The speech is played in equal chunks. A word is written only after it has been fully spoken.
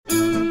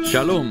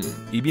Shalom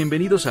y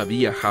bienvenidos a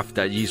Vía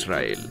Hafta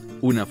Yisrael,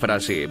 una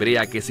frase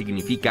hebrea que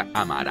significa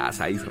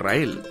amarás a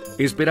Israel.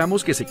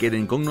 Esperamos que se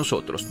queden con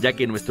nosotros, ya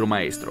que nuestro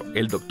maestro,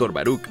 el Dr.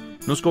 Baruch,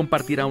 nos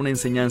compartirá una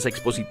enseñanza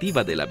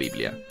expositiva de la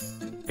Biblia.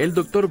 El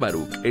Dr.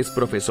 Baruch es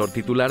profesor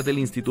titular del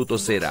Instituto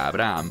Zera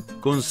Abraham,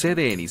 con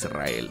sede en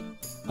Israel.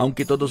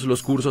 Aunque todos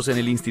los cursos en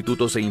el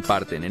instituto se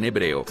imparten en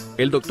hebreo,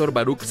 el Dr.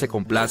 Baruch se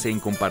complace en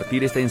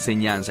compartir esta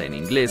enseñanza en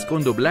inglés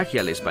con doblaje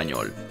al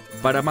español.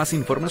 Para más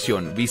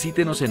información,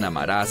 visítenos en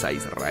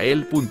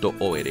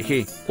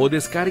amarasaisrael.org o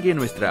descargue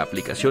nuestra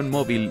aplicación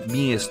móvil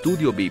Mi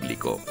Estudio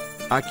Bíblico.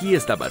 Aquí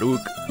está Baruch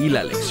y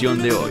la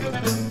lección de hoy.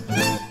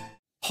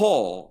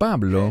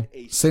 Pablo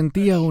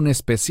sentía un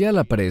especial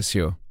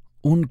aprecio,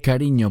 un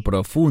cariño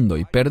profundo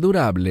y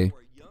perdurable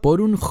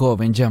por un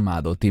joven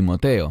llamado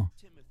Timoteo.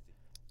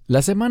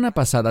 La semana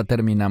pasada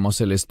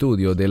terminamos el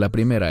estudio de la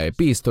primera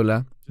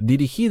epístola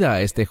dirigida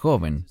a este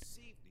joven.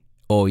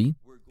 Hoy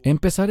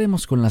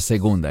empezaremos con la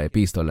segunda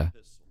epístola,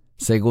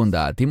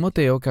 segunda a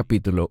Timoteo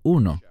capítulo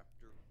 1.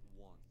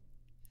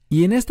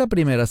 Y en esta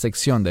primera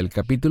sección del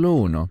capítulo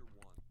 1,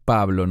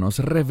 Pablo nos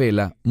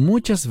revela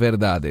muchas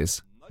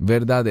verdades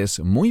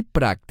muy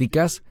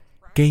prácticas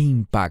que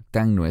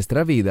impactan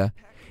nuestra vida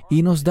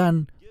y nos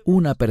dan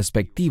una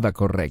perspectiva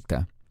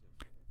correcta.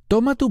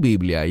 Toma tu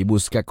Biblia y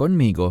busca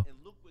conmigo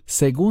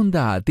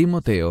segunda a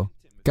Timoteo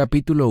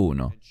capítulo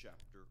 1.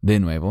 De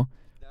nuevo,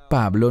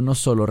 Pablo no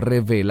solo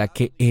revela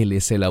que él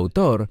es el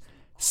autor,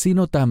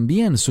 sino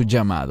también su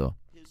llamado.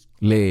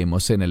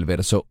 Leemos en el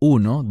verso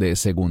 1 de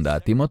 2 a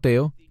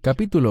Timoteo,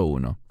 capítulo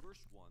 1.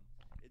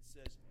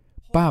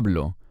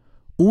 Pablo,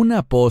 un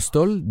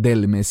apóstol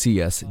del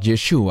Mesías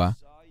Yeshua,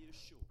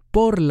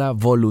 por la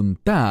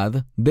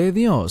voluntad de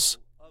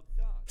Dios,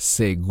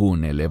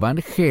 según el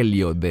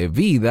Evangelio de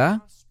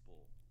vida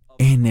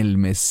en el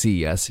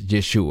Mesías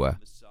Yeshua.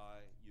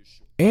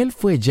 Él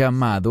fue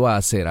llamado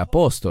a ser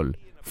apóstol.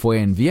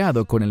 Fue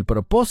enviado con el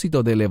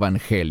propósito del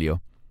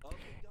Evangelio.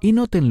 Y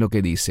noten lo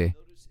que dice,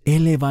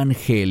 el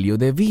Evangelio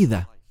de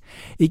vida.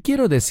 Y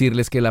quiero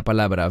decirles que la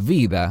palabra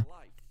vida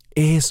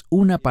es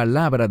una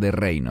palabra de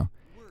reino.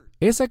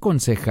 Es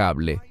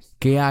aconsejable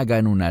que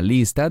hagan una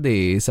lista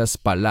de esas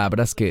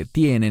palabras que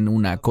tienen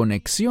una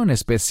conexión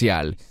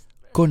especial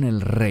con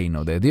el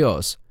reino de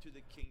Dios,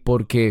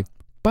 porque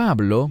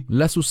Pablo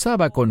las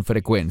usaba con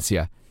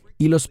frecuencia,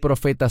 y los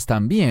profetas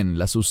también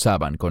las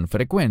usaban con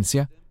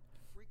frecuencia,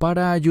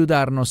 para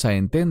ayudarnos a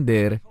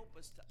entender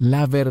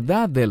la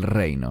verdad del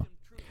reino.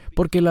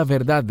 Porque la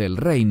verdad del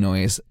reino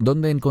es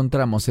donde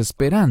encontramos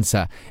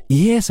esperanza,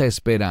 y esa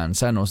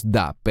esperanza nos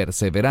da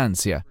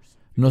perseverancia,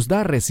 nos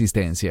da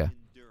resistencia.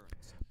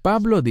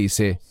 Pablo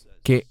dice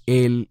que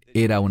él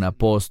era un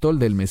apóstol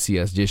del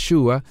Mesías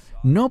Yeshua,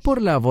 no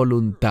por la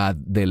voluntad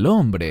del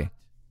hombre,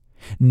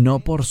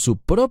 no por su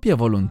propia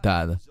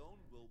voluntad,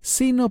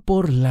 sino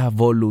por la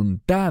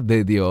voluntad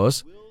de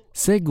Dios,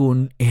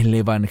 según el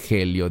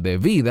Evangelio de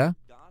vida,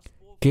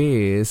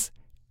 que es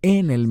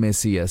en el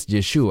Mesías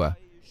Yeshua.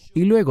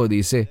 Y luego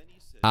dice,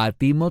 a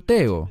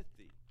Timoteo,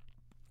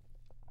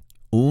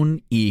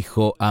 un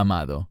hijo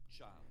amado.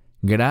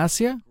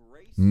 Gracia,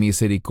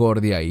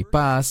 misericordia y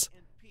paz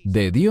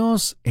de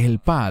Dios el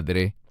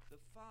Padre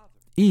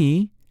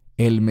y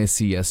el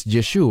Mesías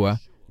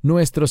Yeshua,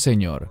 nuestro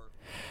Señor.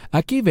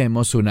 Aquí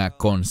vemos una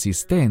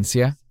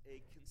consistencia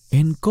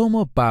en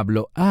cómo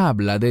Pablo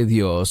habla de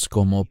Dios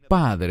como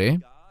Padre,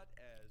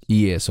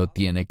 y eso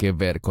tiene que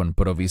ver con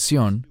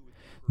provisión.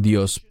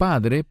 Dios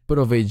Padre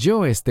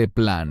proveyó este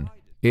plan,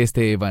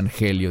 este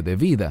Evangelio de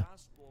vida,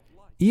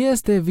 y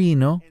este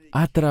vino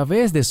a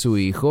través de su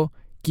Hijo,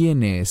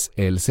 quien es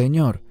el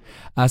Señor.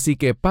 Así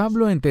que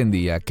Pablo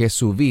entendía que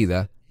su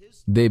vida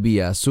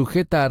debía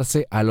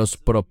sujetarse a los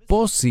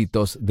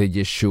propósitos de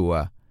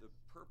Yeshua,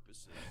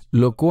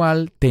 lo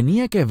cual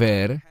tenía que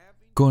ver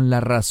con la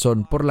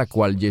razón por la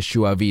cual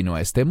Yeshua vino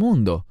a este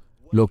mundo,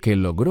 lo que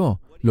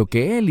logró, lo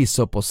que Él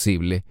hizo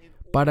posible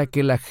para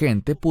que la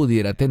gente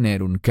pudiera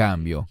tener un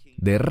cambio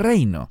de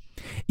reino.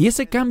 Y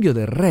ese cambio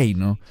de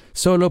reino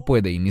solo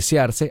puede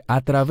iniciarse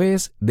a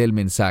través del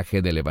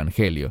mensaje del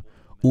Evangelio,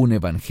 un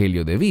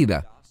Evangelio de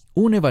vida,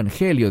 un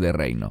Evangelio de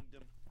reino.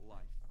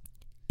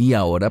 Y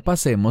ahora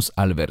pasemos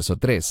al verso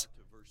 3.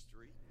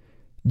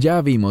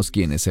 Ya vimos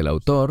quién es el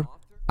autor,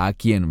 a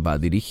quién va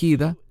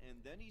dirigida,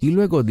 y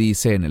luego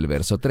dice en el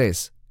verso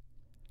 3,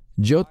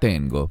 yo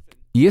tengo,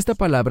 y esta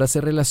palabra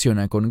se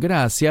relaciona con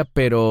gracia,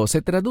 pero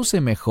se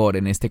traduce mejor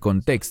en este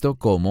contexto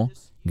como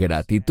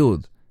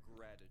gratitud.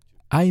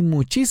 Hay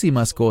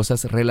muchísimas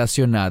cosas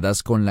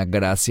relacionadas con la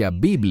gracia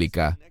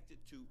bíblica,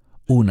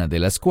 una de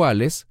las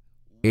cuales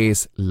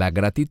es la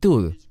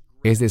gratitud,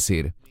 es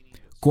decir,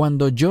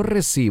 cuando yo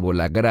recibo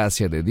la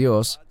gracia de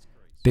Dios,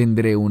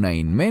 tendré una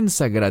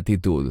inmensa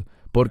gratitud,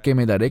 porque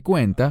me daré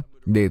cuenta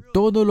de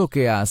todo lo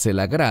que hace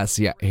la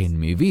gracia en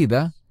mi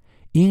vida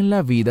y en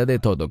la vida de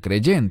todo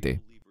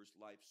creyente.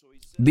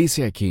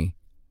 Dice aquí,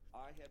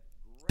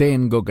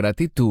 tengo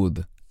gratitud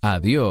a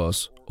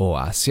Dios o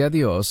hacia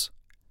Dios,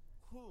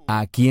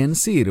 a quien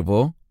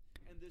sirvo,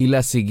 y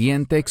la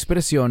siguiente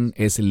expresión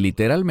es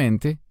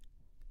literalmente,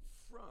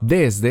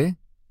 desde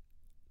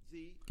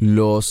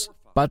los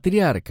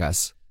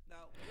patriarcas.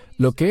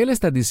 Lo que él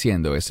está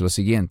diciendo es lo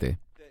siguiente,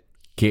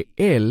 que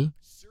él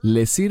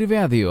le sirve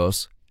a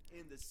Dios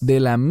de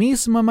la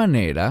misma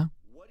manera.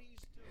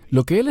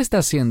 Lo que él está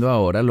haciendo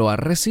ahora lo ha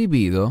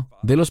recibido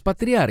de los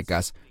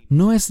patriarcas.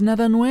 No es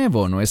nada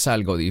nuevo, no es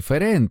algo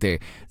diferente,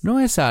 no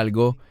es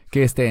algo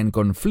que esté en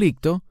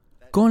conflicto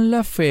con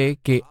la fe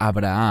que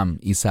Abraham,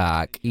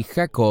 Isaac y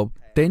Jacob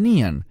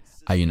tenían.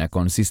 Hay una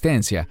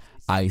consistencia,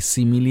 hay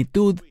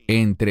similitud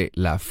entre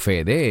la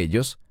fe de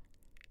ellos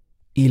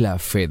y la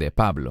fe de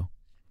Pablo.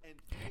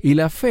 Y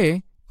la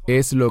fe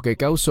es lo que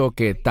causó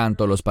que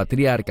tanto los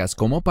patriarcas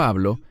como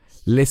Pablo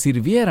le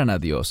sirvieran a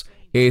Dios.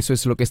 Eso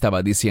es lo que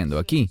estaba diciendo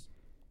aquí.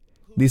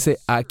 Dice,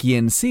 a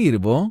quien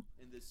sirvo,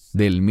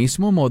 del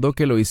mismo modo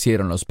que lo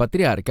hicieron los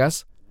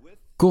patriarcas,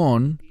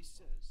 con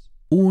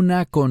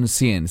una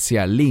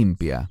conciencia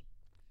limpia.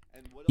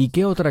 ¿Y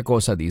qué otra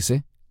cosa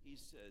dice?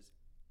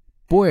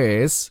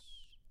 Pues,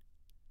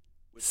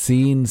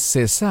 sin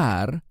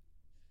cesar.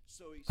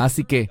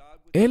 Así que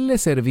él le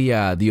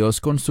servía a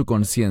Dios con su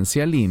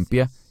conciencia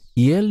limpia,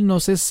 y él no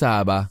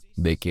cesaba,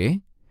 ¿de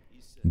qué?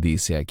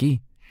 Dice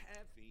aquí,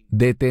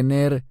 de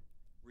tener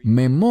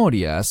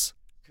memorias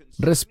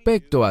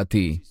respecto a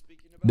ti.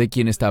 ¿De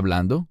quién está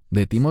hablando?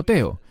 De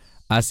Timoteo.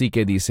 Así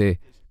que dice,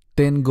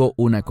 tengo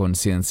una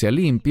conciencia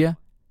limpia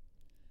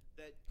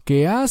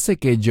que hace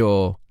que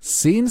yo,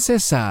 sin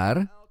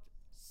cesar,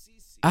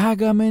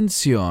 haga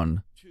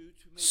mención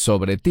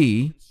sobre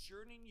ti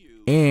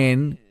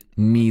en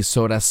mis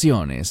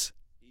oraciones.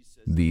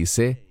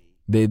 Dice,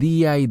 de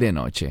día y de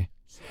noche.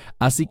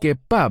 Así que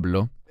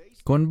Pablo,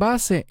 con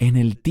base en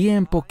el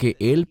tiempo que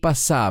él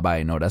pasaba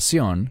en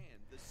oración,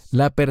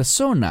 la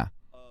persona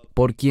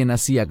por quien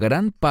hacía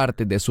gran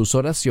parte de sus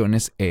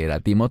oraciones era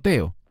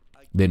Timoteo.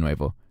 De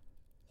nuevo,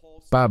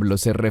 Pablo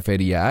se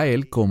refería a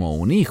él como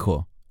un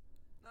hijo,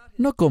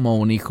 no como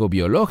un hijo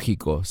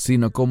biológico,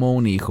 sino como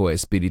un hijo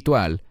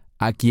espiritual,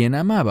 a quien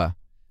amaba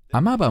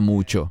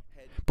mucho,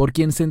 por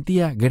quien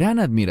sentía gran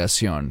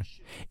admiración,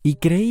 y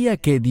creía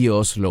que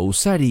Dios lo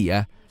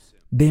usaría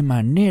de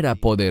manera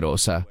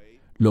poderosa,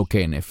 lo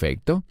que en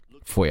efecto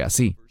fue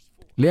así.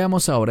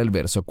 Leamos ahora el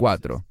verso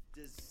 4.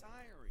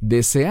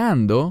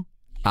 Deseando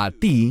a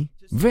ti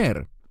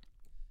ver.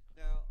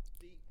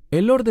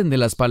 El orden de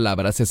las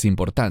palabras es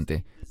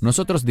importante.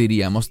 Nosotros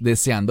diríamos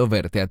deseando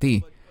verte a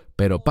ti,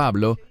 pero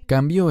Pablo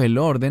cambió el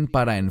orden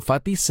para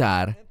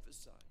enfatizar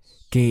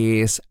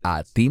que es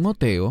a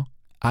Timoteo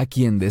a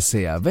quien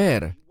desea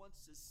ver.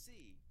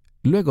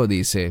 Luego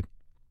dice,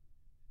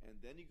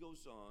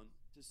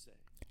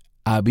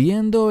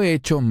 habiendo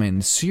hecho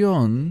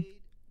mención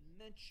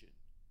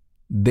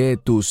de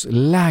tus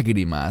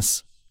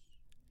lágrimas,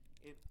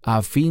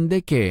 a fin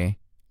de que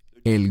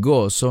el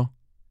gozo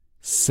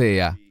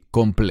sea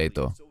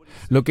completo.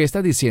 Lo que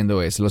está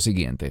diciendo es lo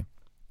siguiente.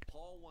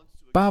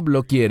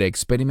 Pablo quiere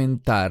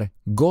experimentar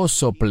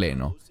gozo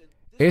pleno.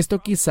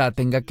 Esto quizá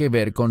tenga que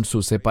ver con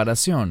su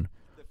separación,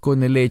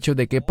 con el hecho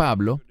de que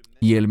Pablo,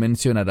 y él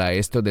mencionará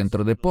esto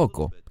dentro de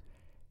poco,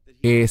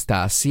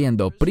 está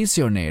siendo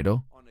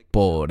prisionero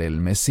por el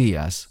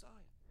Mesías.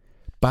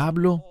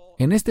 Pablo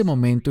en este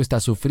momento está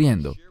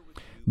sufriendo.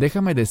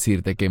 Déjame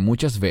decirte que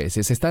muchas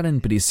veces estar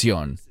en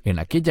prisión en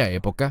aquella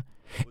época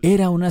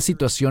era una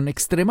situación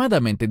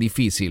extremadamente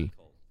difícil.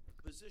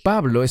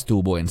 Pablo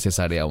estuvo en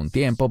Cesarea un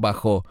tiempo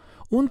bajo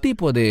un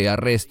tipo de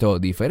arresto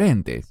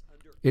diferente.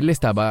 Él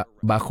estaba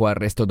bajo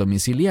arresto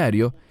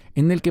domiciliario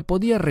en el que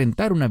podía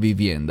rentar una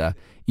vivienda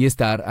y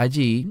estar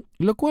allí,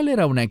 lo cual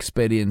era una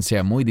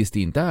experiencia muy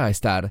distinta a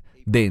estar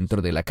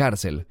dentro de la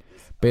cárcel.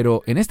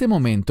 Pero en este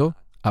momento,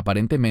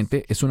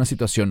 aparentemente, es una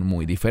situación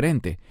muy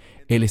diferente.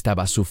 Él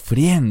estaba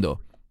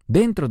sufriendo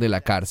dentro de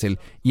la cárcel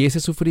y ese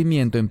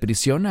sufrimiento en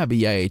prisión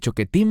había hecho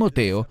que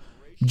Timoteo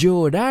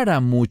llorara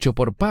mucho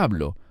por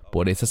Pablo,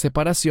 por esa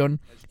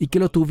separación y que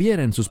lo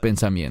tuviera en sus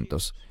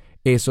pensamientos.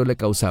 Eso le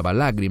causaba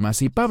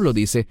lágrimas y Pablo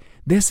dice,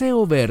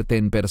 deseo verte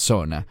en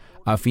persona,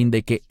 a fin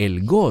de que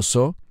el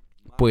gozo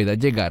pueda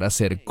llegar a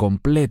ser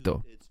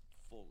completo.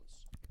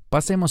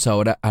 Pasemos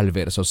ahora al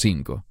verso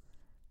 5.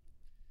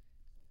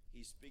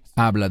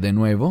 Habla de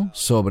nuevo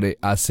sobre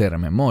hacer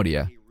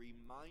memoria,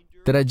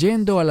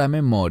 trayendo a la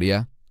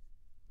memoria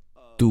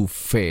tu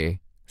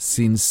fe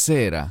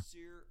sincera.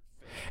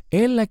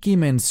 Él aquí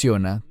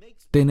menciona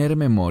tener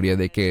memoria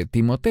de que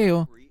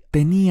Timoteo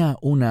tenía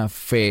una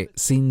fe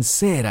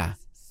sincera,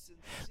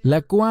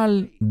 la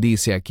cual,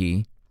 dice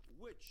aquí,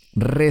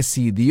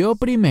 residió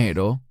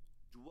primero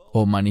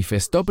o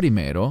manifestó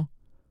primero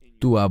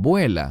tu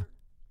abuela.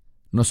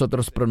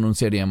 Nosotros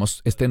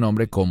pronunciaríamos este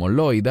nombre como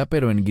Loida,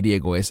 pero en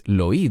griego es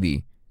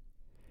Loidi.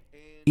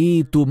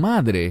 Y tu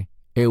madre,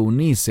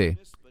 Eunice,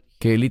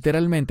 que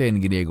literalmente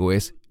en griego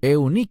es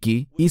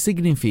Euniki y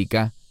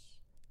significa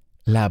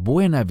la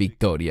buena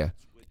victoria.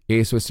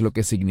 Eso es lo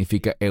que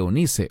significa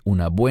Eunice,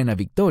 una buena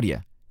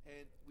victoria.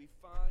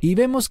 Y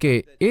vemos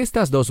que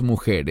estas dos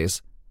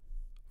mujeres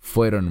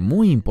fueron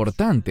muy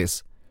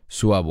importantes.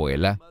 Su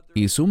abuela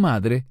y su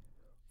madre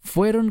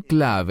fueron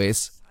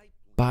claves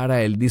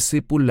para el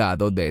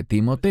discipulado de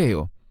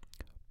Timoteo,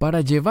 para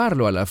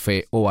llevarlo a la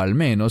fe, o al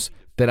menos,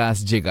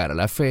 tras llegar a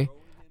la fe,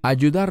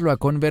 ayudarlo a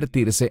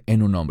convertirse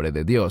en un hombre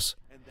de Dios.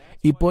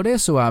 Y por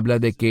eso habla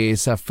de que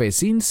esa fe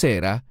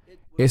sincera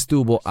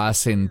estuvo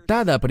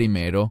asentada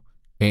primero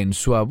en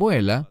su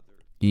abuela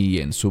y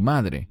en su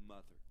madre.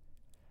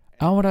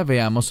 Ahora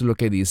veamos lo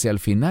que dice al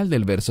final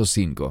del verso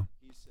 5.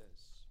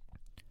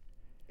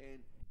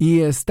 Y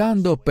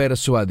estando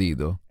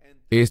persuadido,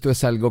 esto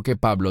es algo que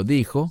Pablo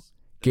dijo,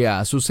 que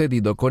ha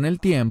sucedido con el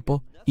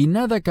tiempo, y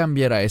nada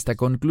cambiará esta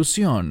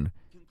conclusión.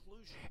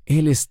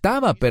 Él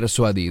estaba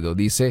persuadido,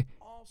 dice,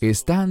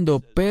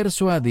 estando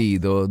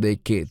persuadido de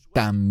que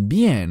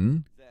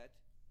también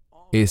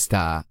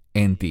está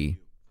en ti.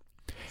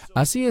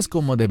 Así es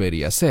como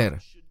debería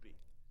ser,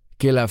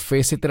 que la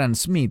fe se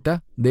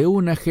transmita de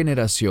una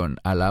generación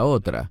a la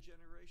otra,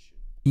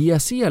 y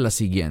así a la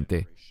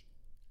siguiente,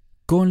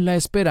 con la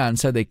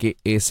esperanza de que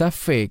esa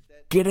fe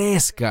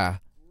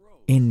crezca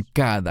en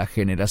cada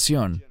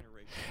generación.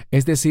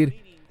 Es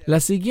decir, la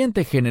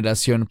siguiente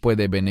generación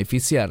puede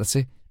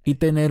beneficiarse y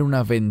tener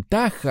una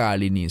ventaja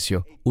al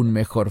inicio, un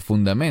mejor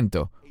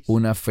fundamento,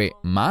 una fe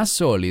más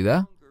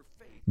sólida,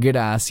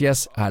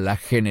 gracias a la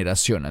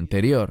generación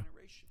anterior.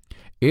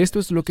 Esto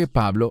es lo que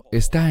Pablo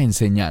está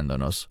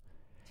enseñándonos.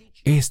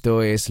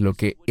 Esto es lo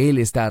que él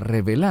está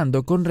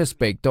revelando con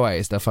respecto a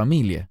esta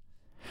familia.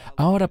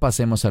 Ahora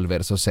pasemos al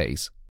verso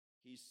 6.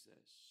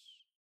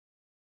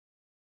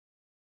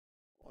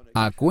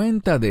 A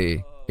cuenta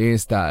de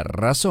esta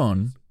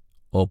razón,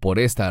 o por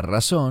esta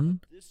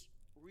razón,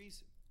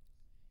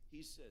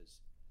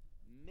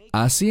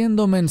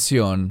 haciendo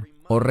mención,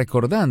 o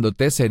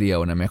recordándote sería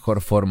una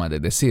mejor forma de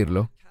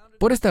decirlo,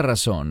 por esta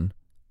razón,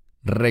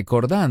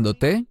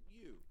 recordándote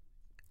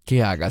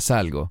que hagas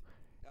algo.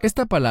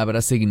 Esta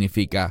palabra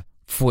significa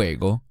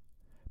fuego,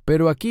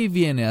 pero aquí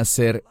viene a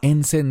ser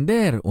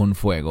encender un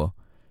fuego,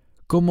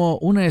 como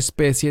una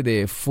especie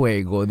de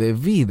fuego de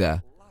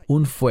vida,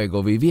 un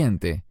fuego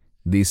viviente.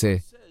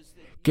 Dice,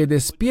 que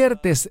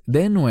despiertes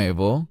de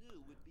nuevo,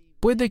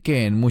 puede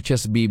que en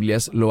muchas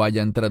Biblias lo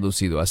hayan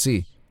traducido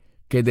así,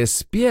 que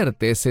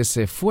despiertes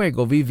ese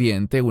fuego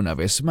viviente una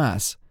vez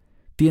más.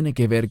 Tiene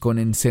que ver con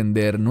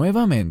encender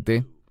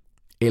nuevamente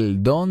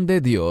el don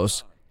de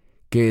Dios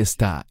que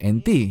está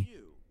en ti.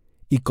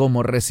 ¿Y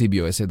cómo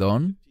recibió ese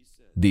don?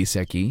 Dice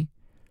aquí,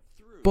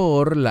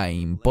 por la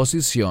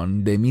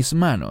imposición de mis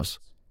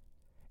manos.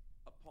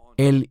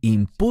 Él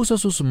impuso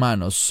sus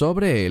manos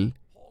sobre él,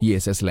 y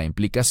esa es la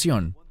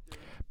implicación.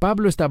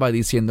 Pablo estaba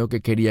diciendo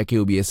que quería que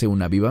hubiese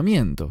un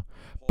avivamiento.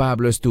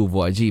 Pablo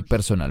estuvo allí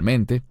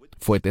personalmente,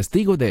 fue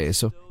testigo de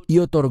eso, y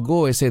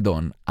otorgó ese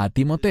don a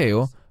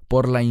Timoteo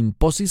por la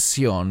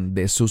imposición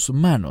de sus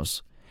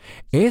manos.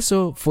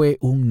 Eso fue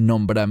un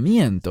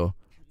nombramiento,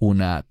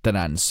 una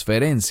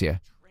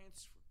transferencia.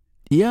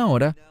 Y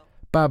ahora,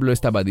 Pablo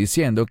estaba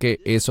diciendo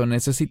que eso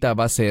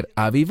necesitaba ser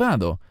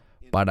avivado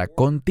para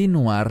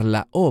continuar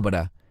la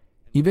obra.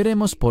 Y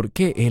veremos por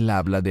qué él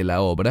habla de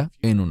la obra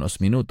en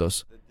unos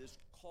minutos,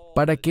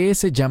 para que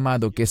ese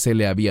llamado que se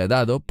le había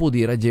dado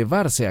pudiera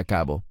llevarse a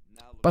cabo.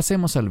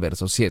 Pasemos al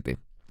verso 7.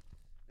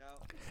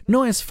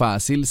 No es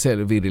fácil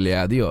servirle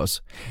a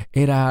Dios.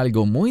 Era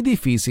algo muy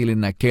difícil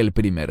en aquel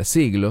primer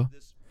siglo,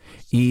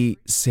 y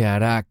se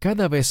hará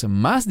cada vez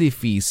más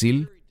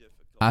difícil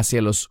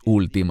hacia los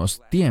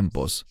últimos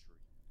tiempos.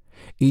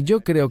 Y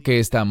yo creo que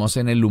estamos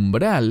en el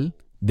umbral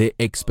de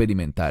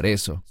experimentar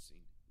eso.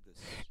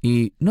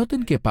 Y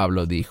noten que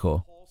Pablo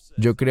dijo,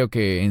 yo creo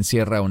que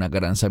encierra una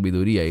gran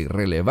sabiduría y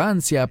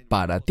relevancia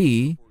para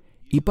ti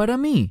y para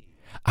mí,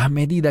 a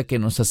medida que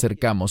nos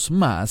acercamos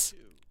más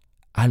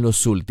a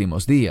los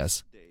últimos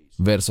días.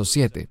 Verso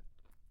 7.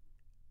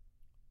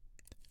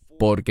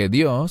 Porque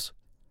Dios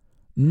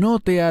no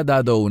te ha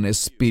dado un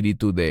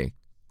espíritu de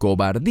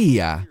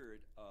cobardía,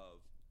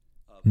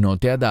 no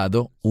te ha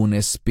dado un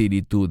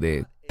espíritu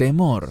de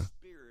temor.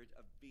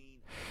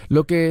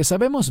 Lo que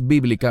sabemos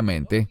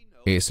bíblicamente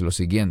es lo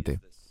siguiente.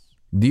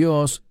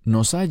 Dios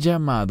nos ha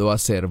llamado a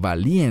ser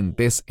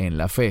valientes en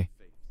la fe,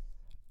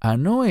 a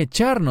no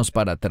echarnos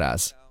para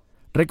atrás.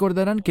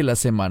 Recordarán que la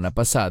semana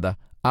pasada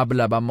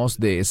hablábamos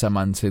de esa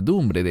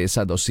mansedumbre, de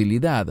esa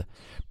docilidad,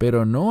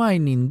 pero no hay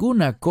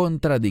ninguna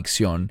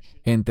contradicción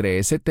entre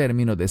ese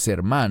término de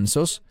ser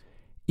mansos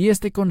y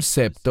este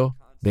concepto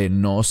de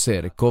no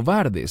ser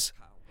cobardes.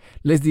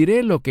 Les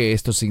diré lo que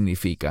esto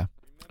significa.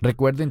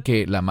 Recuerden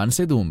que la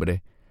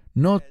mansedumbre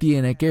no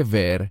tiene que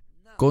ver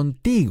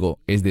contigo,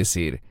 es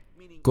decir,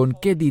 con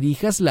que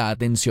dirijas la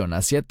atención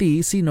hacia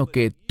ti, sino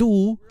que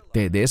tú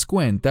te des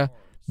cuenta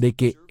de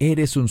que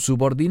eres un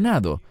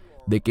subordinado,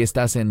 de que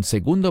estás en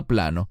segundo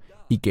plano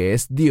y que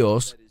es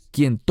Dios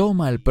quien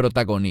toma el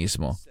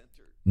protagonismo,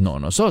 no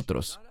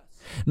nosotros.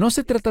 No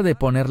se trata de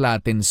poner la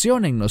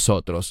atención en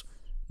nosotros,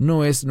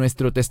 no es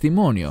nuestro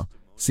testimonio,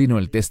 sino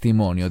el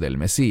testimonio del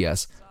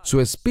Mesías,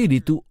 su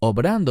Espíritu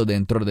obrando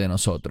dentro de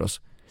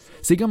nosotros.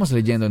 Sigamos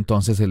leyendo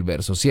entonces el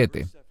verso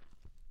 7.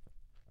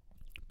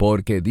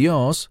 Porque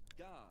Dios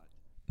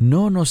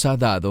no nos ha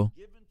dado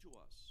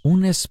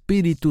un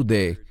espíritu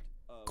de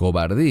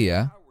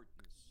cobardía,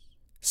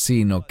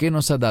 sino ¿qué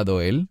nos ha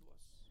dado Él?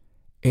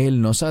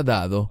 Él nos ha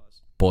dado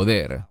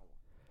poder.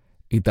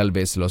 Y tal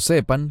vez lo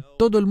sepan,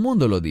 todo el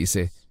mundo lo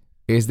dice.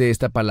 Es de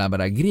esta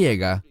palabra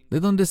griega, de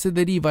donde se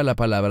deriva la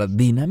palabra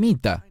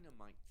dinamita,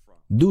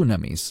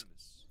 dunamis.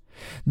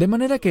 De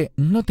manera que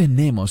no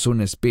tenemos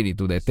un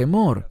espíritu de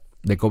temor,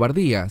 de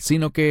cobardía,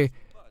 sino que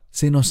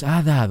se nos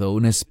ha dado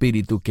un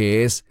espíritu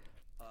que es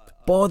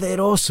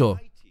poderoso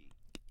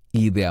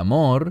y de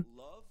amor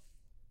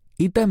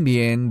y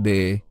también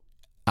de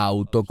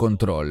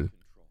autocontrol.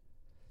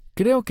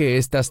 Creo que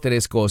estas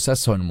tres cosas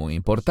son muy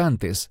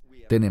importantes.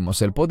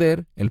 Tenemos el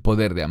poder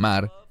de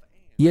amar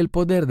y el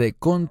poder de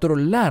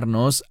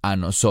controlarnos a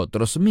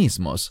nosotros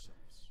mismos,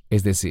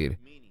 es decir,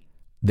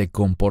 de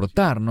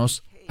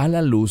comportarnos a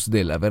la luz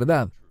de la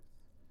verdad.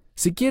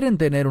 Si quieren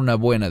tener una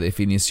buena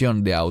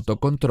definición de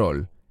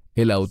autocontrol,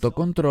 el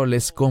autocontrol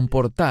es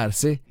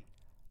comportarse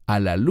a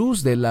la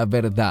luz de la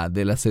verdad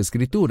de las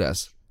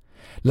Escrituras.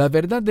 La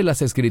verdad de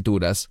las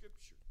Escrituras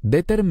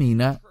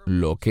determina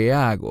lo que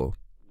hago,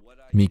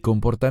 mi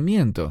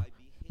comportamiento,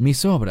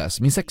 mis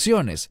obras, mis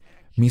acciones,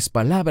 mis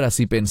palabras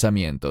y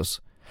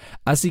pensamientos.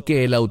 Así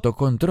que el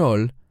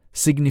autocontrol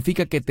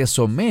significa que te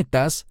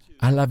sometas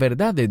a la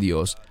verdad de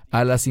Dios,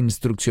 a las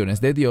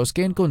instrucciones de Dios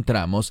que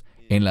encontramos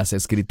en las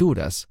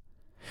Escrituras.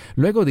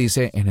 Luego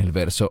dice en el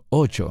verso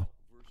 8,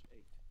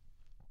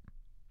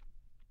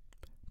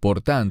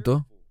 por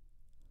tanto,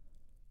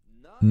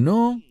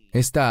 no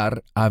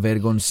estar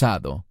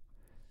avergonzado.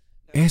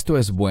 Esto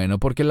es bueno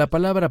porque la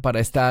palabra para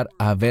estar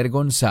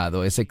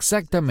avergonzado es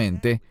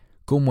exactamente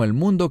como el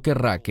mundo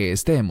querrá que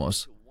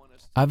estemos,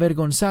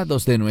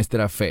 avergonzados de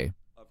nuestra fe.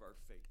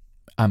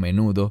 A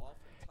menudo,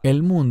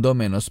 el mundo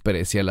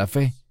menosprecia la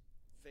fe.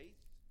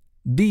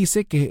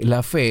 Dice que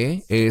la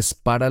fe es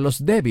para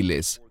los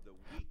débiles,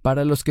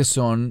 para los que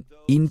son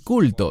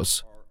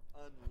incultos,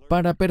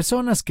 para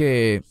personas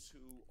que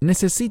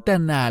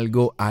necesitan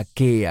algo a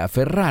qué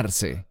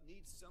aferrarse.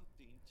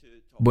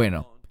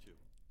 Bueno,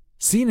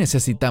 sí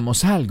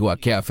necesitamos algo a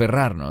qué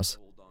aferrarnos,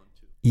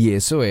 y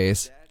eso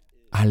es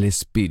al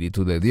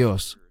Espíritu de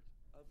Dios.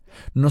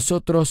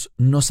 Nosotros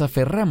nos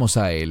aferramos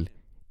a Él,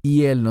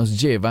 y Él nos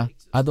lleva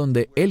a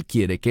donde Él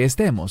quiere que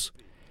estemos.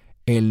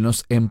 Él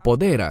nos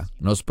empodera,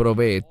 nos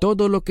provee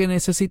todo lo que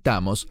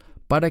necesitamos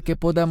para que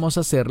podamos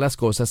hacer las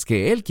cosas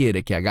que Él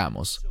quiere que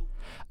hagamos.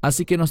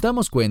 Así que nos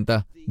damos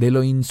cuenta de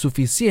lo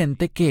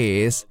insuficiente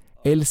que es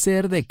el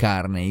ser de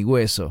carne y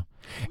hueso.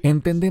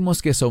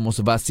 Entendemos que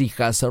somos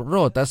vasijas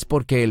rotas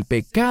porque el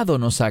pecado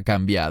nos ha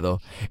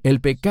cambiado,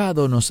 el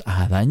pecado nos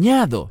ha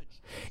dañado,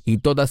 y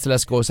todas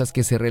las cosas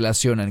que se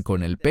relacionan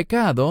con el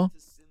pecado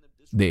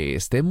de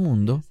este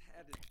mundo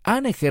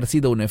han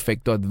ejercido un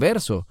efecto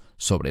adverso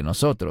sobre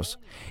nosotros.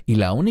 Y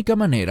la única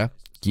manera,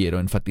 quiero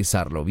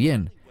enfatizarlo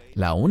bien,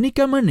 la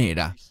única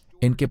manera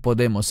en que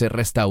podemos ser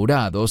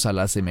restaurados a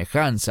la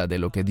semejanza de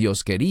lo que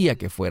Dios quería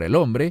que fuera el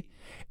hombre,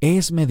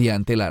 es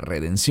mediante la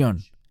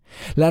redención.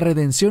 La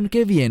redención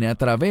que viene a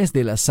través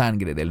de la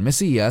sangre del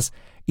Mesías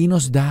y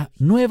nos da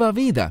nueva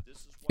vida.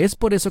 Es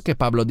por eso que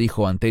Pablo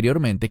dijo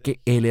anteriormente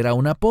que él era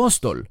un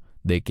apóstol.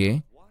 ¿De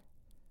qué?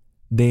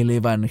 Del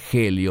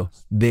Evangelio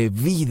de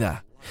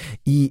vida.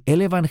 Y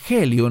el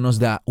Evangelio nos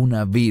da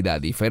una vida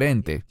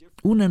diferente,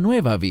 una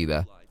nueva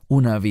vida,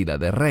 una vida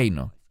de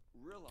reino.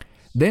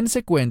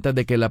 Dense cuenta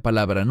de que la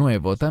palabra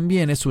nuevo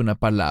también es una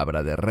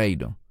palabra de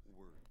reino.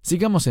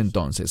 Sigamos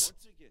entonces.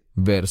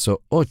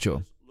 Verso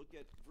 8.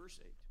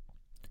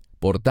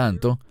 Por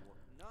tanto,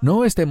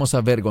 no estemos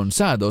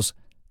avergonzados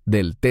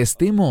del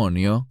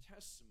testimonio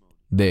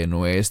de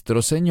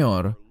nuestro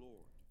Señor,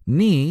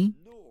 ni,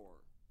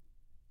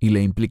 y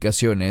la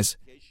implicación es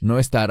no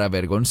estar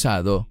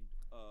avergonzado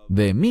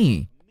de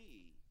mí,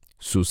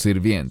 su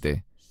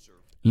sirviente.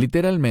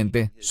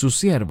 Literalmente, su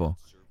siervo.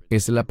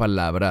 Es la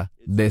palabra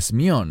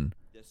desmión,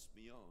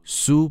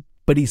 su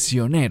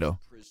prisionero.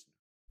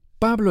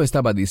 Pablo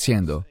estaba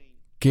diciendo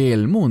que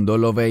el mundo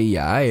lo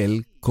veía a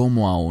él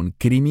como a un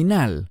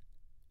criminal,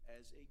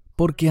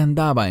 porque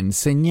andaba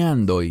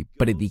enseñando y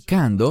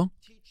predicando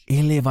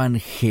el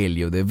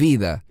Evangelio de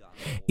vida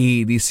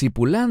y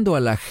discipulando a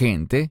la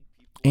gente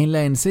en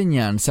la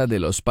enseñanza de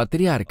los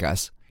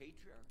patriarcas,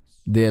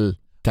 del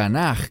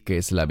Tanaj, que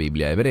es la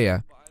Biblia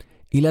hebrea,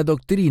 y la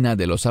doctrina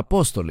de los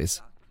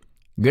apóstoles.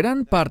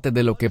 Gran parte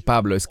de lo que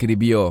Pablo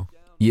escribió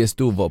y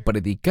estuvo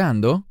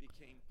predicando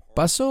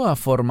pasó a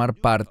formar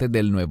parte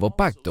del nuevo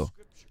pacto.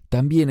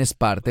 También es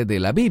parte de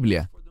la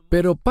Biblia.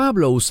 Pero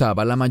Pablo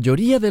usaba la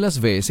mayoría de las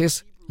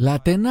veces la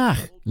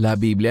Tanaj, la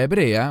Biblia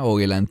hebrea o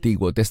el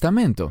Antiguo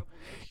Testamento.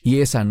 Y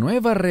esa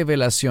nueva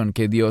revelación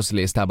que Dios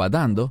le estaba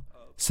dando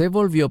se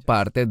volvió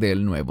parte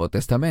del Nuevo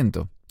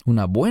Testamento,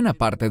 una buena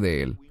parte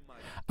de él,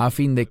 a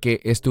fin de que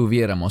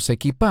estuviéramos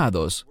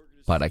equipados.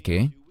 ¿Para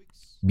qué?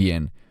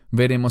 Bien,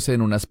 veremos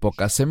en unas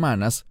pocas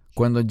semanas,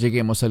 cuando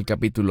lleguemos al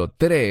capítulo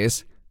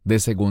 3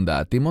 de 2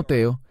 a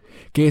Timoteo,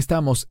 que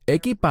estamos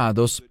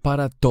equipados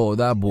para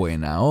toda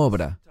buena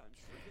obra.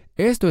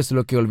 Esto es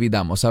lo que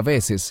olvidamos a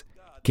veces,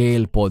 que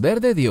el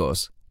poder de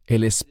Dios,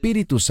 el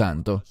Espíritu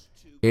Santo,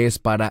 es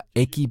para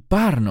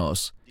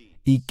equiparnos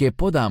y que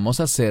podamos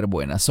hacer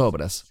buenas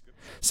obras.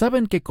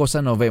 ¿Saben qué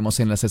cosa no vemos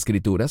en las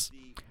Escrituras?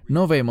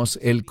 No vemos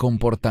el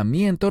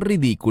comportamiento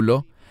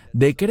ridículo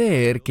de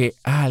creer que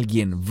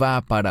alguien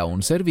va para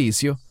un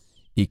servicio.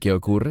 ¿Y qué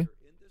ocurre?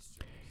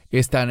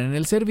 Están en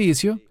el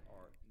servicio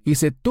y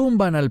se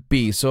tumban al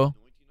piso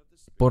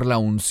por la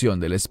unción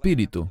del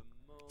Espíritu.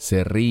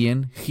 Se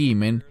ríen,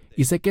 gimen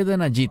y se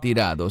quedan allí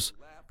tirados.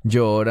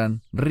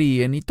 Lloran,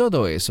 ríen y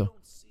todo eso.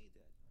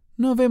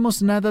 No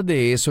vemos nada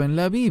de eso en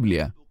la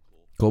Biblia,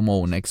 como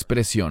una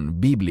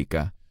expresión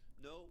bíblica.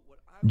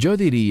 Yo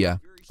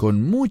diría,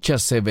 con mucha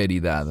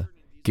severidad,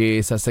 que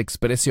esas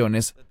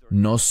expresiones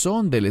no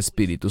son del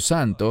Espíritu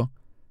Santo,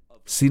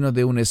 sino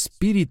de un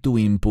espíritu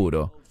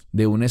impuro,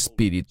 de un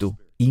espíritu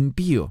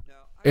impío.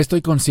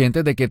 Estoy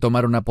consciente de que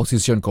tomar una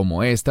posición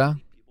como esta,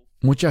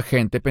 mucha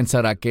gente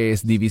pensará que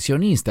es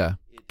divisionista,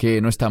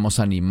 que no estamos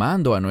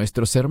animando a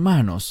nuestros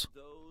hermanos.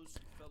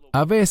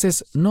 A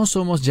veces no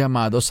somos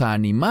llamados a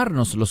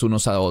animarnos los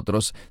unos a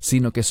otros,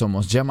 sino que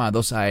somos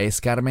llamados a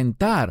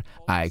escarmentar,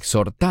 a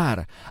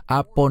exhortar,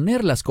 a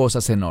poner las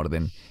cosas en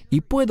orden. Y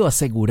puedo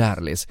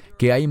asegurarles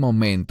que hay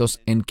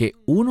momentos en que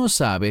uno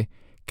sabe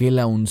que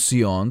la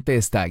unción te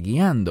está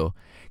guiando,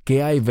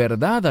 que hay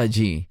verdad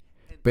allí.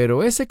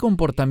 Pero ese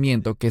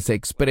comportamiento que se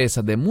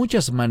expresa de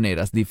muchas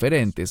maneras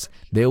diferentes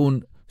de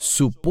un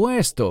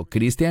supuesto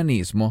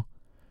cristianismo,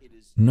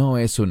 no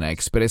es una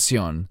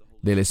expresión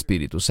del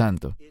Espíritu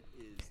Santo.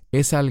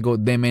 Es algo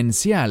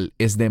demencial,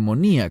 es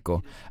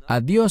demoníaco.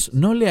 A Dios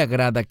no le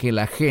agrada que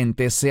la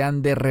gente se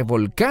ande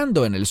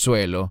revolcando en el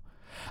suelo,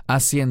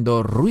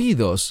 haciendo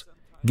ruidos,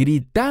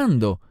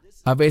 gritando,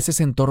 a veces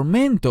en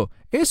tormento.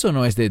 Eso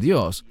no es de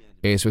Dios,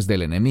 eso es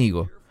del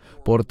enemigo.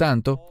 Por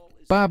tanto,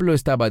 Pablo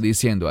estaba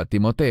diciendo a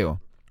Timoteo,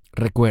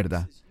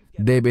 recuerda,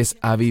 debes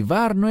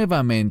avivar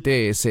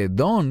nuevamente ese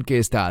don que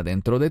está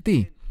dentro de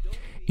ti,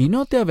 y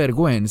no te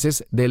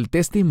avergüences del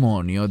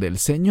testimonio del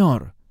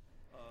Señor.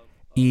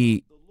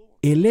 Y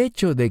el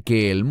hecho de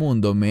que el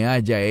mundo me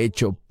haya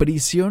hecho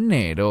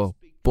prisionero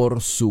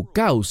por su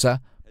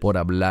causa, por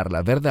hablar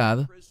la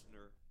verdad,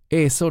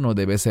 eso no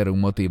debe ser un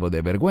motivo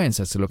de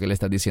vergüenza, es lo que le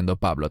está diciendo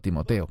Pablo a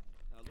Timoteo.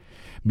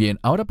 Bien,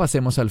 ahora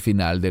pasemos al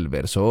final del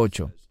verso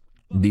 8.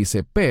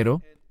 Dice,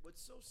 pero,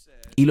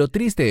 y lo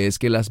triste es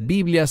que las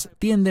Biblias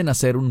tienden a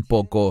ser un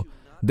poco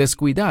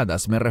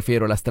descuidadas, me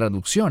refiero a las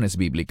traducciones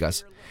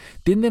bíblicas,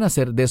 tienden a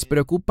ser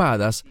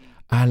despreocupadas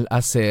al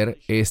hacer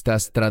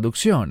estas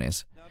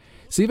traducciones.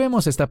 Si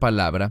vemos esta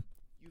palabra,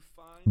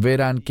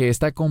 verán que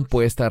está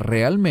compuesta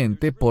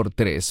realmente por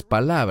 3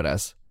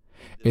 palabras.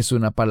 Es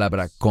una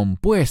palabra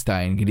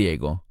compuesta en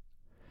griego.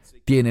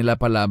 Tiene la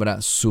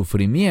palabra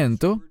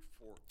sufrimiento,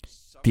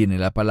 tiene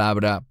la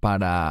palabra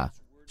para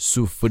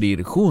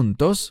sufrir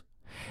juntos,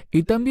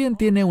 y también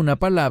tiene una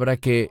palabra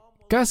que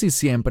casi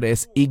siempre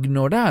es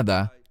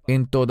ignorada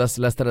en todas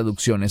las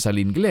traducciones al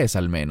inglés,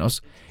 al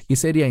menos, y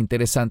sería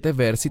interesante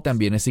ver si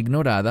también es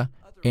ignorada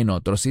en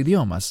otros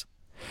idiomas.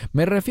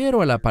 Me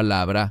refiero a la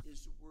palabra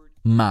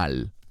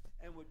mal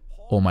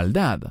o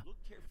maldad.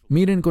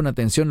 Miren con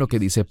atención lo que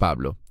dice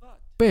Pablo.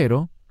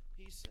 Pero,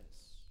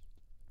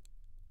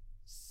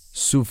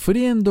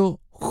 sufriendo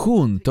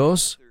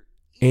juntos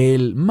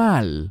el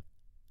mal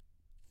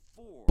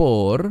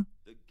por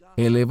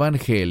el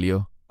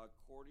Evangelio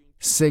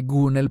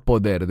según el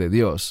poder de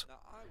Dios.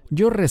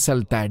 Yo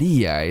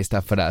resaltaría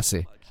esta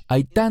frase.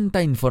 Hay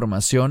tanta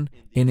información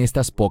en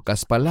estas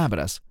pocas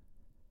palabras.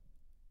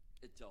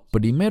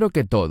 Primero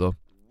que todo,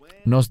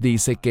 nos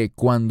dice que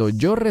cuando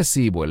yo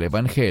recibo el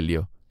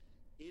Evangelio,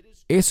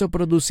 eso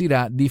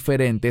producirá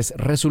diferentes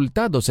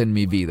resultados en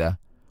mi vida,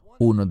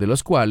 uno de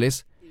los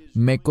cuales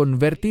me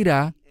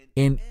convertirá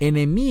en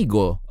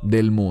enemigo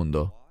del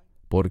mundo.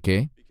 ¿Por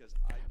qué?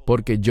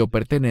 Porque yo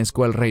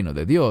pertenezco al reino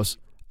de Dios,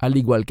 al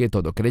igual que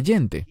todo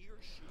creyente.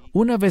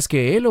 Una vez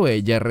que él o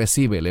ella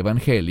recibe el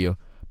Evangelio,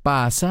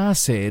 pasa a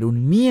ser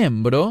un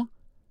miembro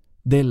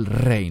del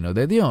reino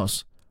de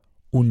Dios,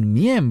 un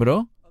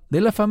miembro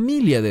de la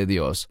familia de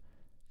Dios.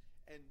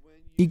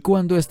 Y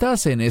cuando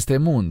estás en este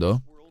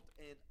mundo,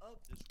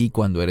 y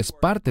cuando eres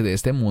parte de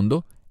este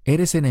mundo,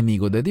 eres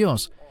enemigo de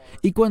Dios.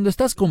 Y cuando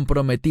estás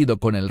comprometido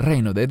con el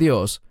reino de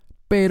Dios,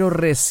 pero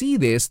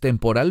resides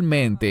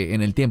temporalmente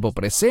en el tiempo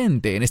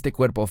presente, en este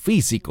cuerpo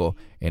físico,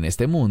 en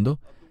este mundo,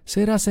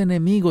 serás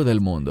enemigo del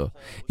mundo.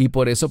 Y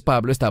por eso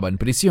Pablo estaba en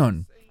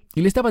prisión.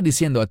 Y le estaba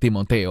diciendo a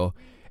Timoteo,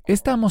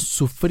 estamos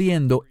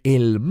sufriendo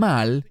el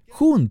mal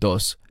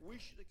juntos.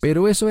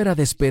 Pero eso era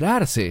de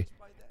esperarse.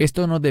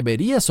 Esto no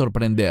debería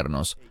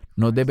sorprendernos.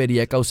 No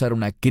debería causar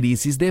una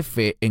crisis de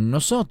fe en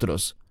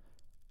nosotros.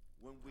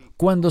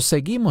 Cuando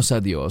seguimos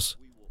a Dios,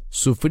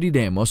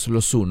 sufriremos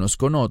los unos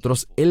con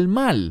otros el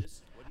mal.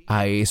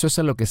 A eso es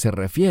a lo que se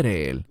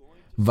refiere él.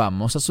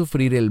 Vamos a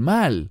sufrir el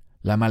mal,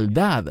 la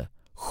maldad,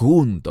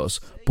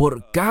 juntos,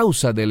 por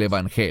causa del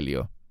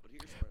Evangelio.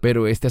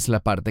 Pero esta es la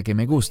parte que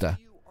me gusta.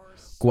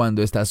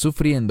 Cuando estás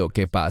sufriendo,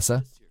 ¿qué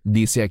pasa?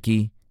 Dice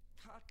aquí,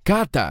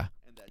 kata,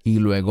 y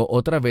luego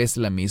otra vez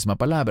la misma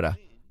palabra,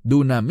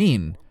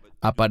 dunamin.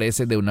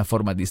 Aparece de una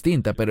forma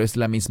distinta, pero es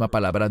la misma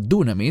palabra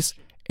dunamis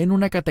en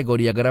una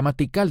categoría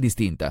gramatical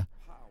distinta,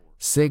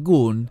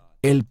 según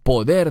el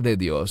poder de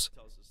Dios.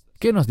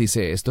 ¿Qué nos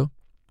dice esto?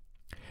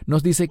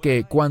 Nos dice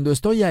que cuando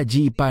estoy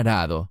allí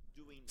parado,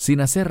 sin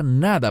hacer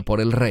nada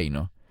por el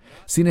reino,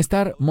 sin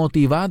estar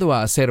motivado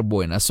a hacer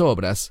buenas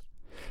obras,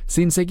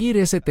 sin seguir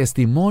ese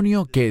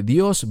testimonio que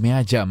Dios me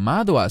ha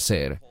llamado a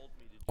hacer,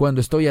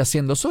 cuando estoy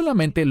haciendo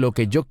solamente lo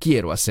que yo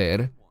quiero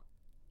hacer,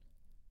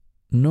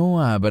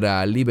 no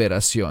habrá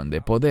liberación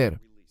de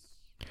poder.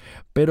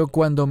 Pero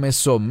cuando me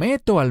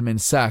someto al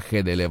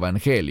mensaje del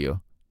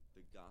Evangelio,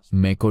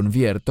 me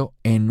convierto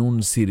en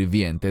un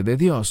sirviente de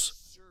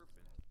Dios,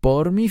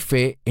 por mi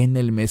fe en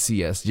el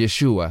Mesías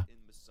Yeshua,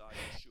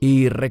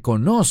 y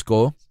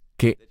reconozco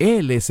que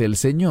Él es el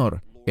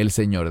Señor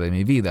de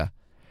mi vida.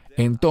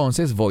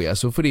 Entonces voy a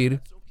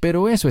sufrir,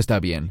 pero eso está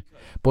bien,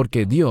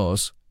 porque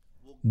Dios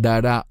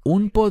dará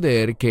un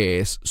poder que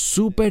es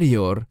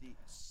superior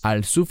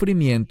al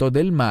sufrimiento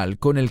del mal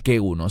con el que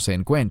uno se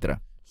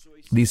encuentra.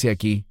 Dice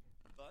aquí,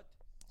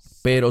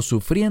 pero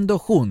sufriendo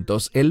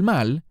juntos el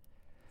mal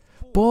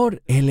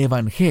por el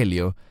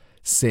Evangelio,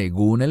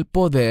 según el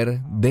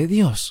poder de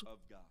Dios.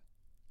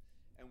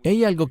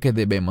 Hay algo que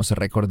debemos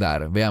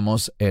recordar.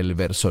 Veamos el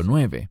verso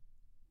 9.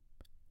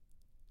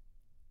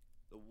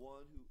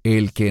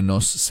 El que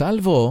nos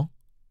salvó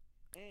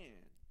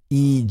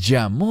y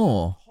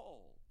llamó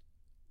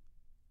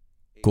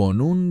con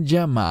un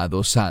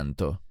llamado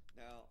santo.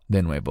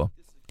 De nuevo,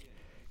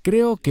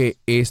 creo que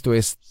esto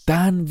es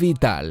tan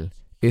vital,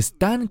 es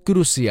tan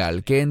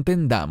crucial que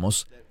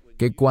entendamos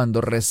que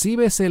cuando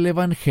recibes el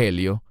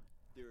Evangelio,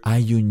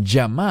 hay un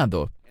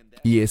llamado,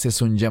 y ese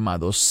es un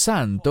llamado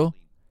santo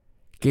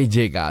que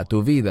llega a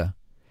tu vida.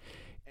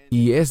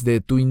 Y es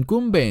de tu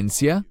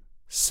incumbencia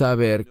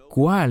saber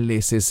cuál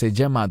es ese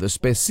llamado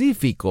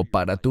específico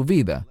para tu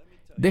vida.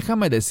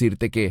 Déjame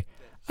decirte que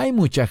hay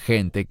mucha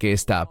gente que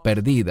está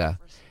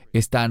perdida.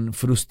 Están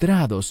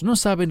frustrados, no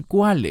saben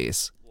cuál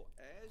es.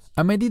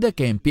 A medida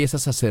que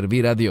empiezas a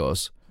servir a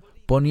Dios,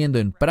 poniendo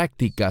en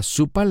práctica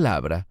su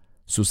palabra,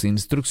 sus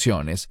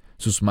instrucciones,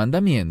 sus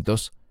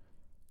mandamientos,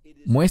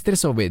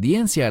 muestres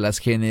obediencia a las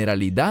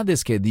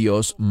generalidades que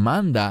Dios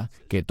manda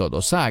que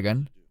todos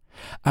hagan,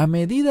 a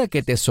medida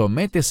que te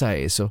sometes a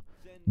eso,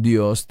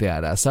 Dios te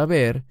hará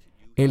saber,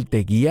 Él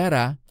te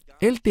guiará,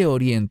 Él te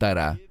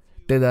orientará,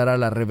 te dará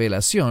la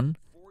revelación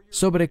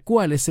sobre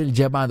cuál es el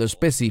llamado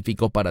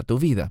específico para tu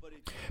vida.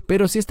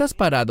 Pero si estás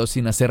parado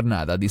sin hacer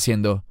nada,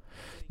 diciendo,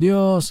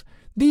 Dios,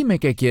 dime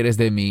qué quieres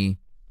de mí,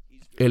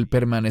 Él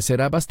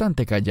permanecerá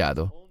bastante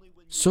callado.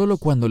 Solo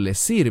cuando le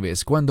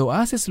sirves, cuando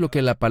haces lo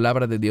que la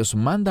palabra de Dios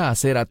manda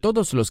hacer a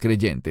todos los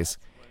creyentes,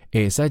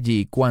 es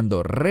allí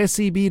cuando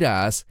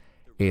recibirás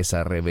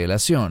esa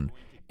revelación.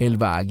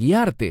 Él va a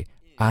guiarte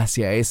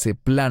hacia ese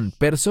plan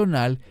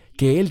personal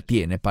que Él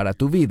tiene para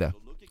tu vida.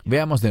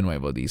 Veamos de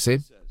nuevo,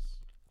 dice,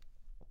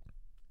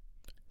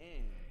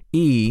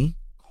 y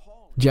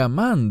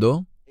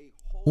llamando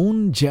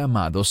un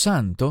llamado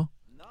santo,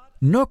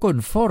 no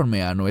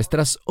conforme a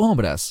nuestras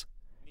obras,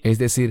 es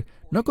decir,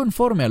 no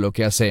conforme a lo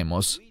que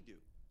hacemos,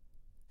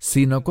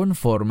 sino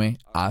conforme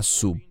a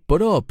su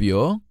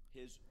propio,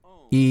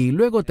 y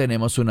luego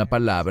tenemos una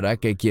palabra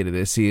que quiere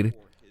decir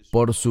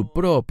por su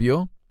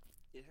propio,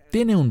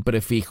 tiene un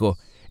prefijo.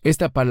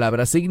 Esta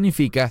palabra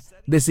significa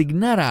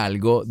designar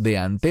algo de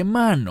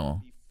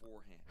antemano.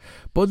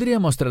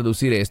 Podríamos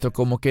traducir esto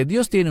como que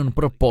Dios tiene un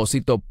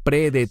propósito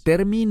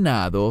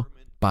predeterminado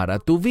para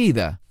tu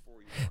vida.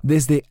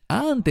 Desde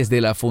antes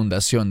de la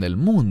fundación del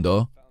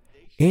mundo,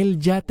 Él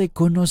ya te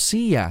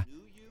conocía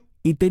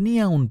y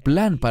tenía un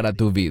plan para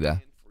tu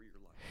vida.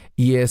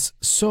 Y es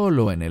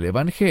solo en el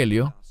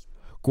Evangelio,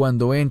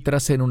 cuando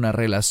entras en una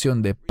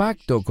relación de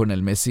pacto con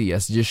el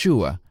Mesías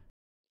Yeshua,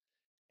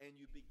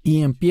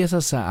 y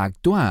empiezas a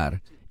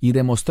actuar y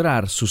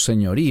demostrar su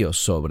señorío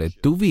sobre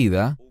tu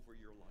vida,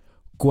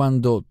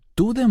 cuando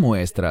tú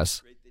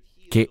demuestras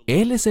que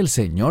Él es el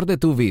Señor de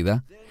tu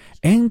vida,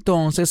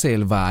 entonces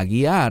Él va a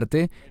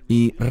guiarte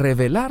y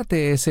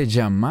revelarte ese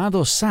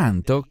llamado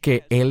santo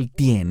que Él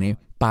tiene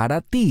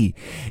para ti.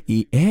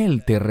 Y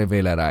Él te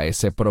revelará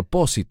ese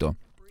propósito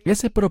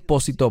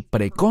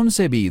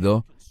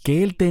preconcebido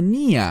que Él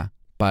tenía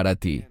para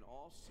ti.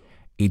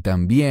 Y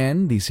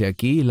también, dice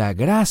aquí, la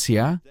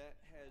gracia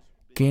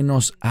que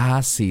nos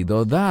ha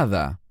sido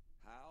dada.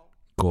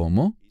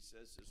 ¿Cómo?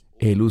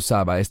 Él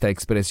usaba esta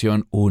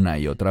expresión una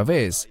y otra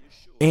vez,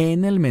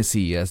 en el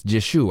Mesías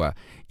Yeshua,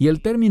 y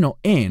el término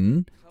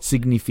en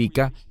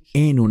significa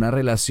en una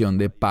relación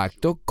de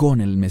pacto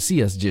con el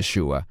Mesías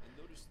Yeshua.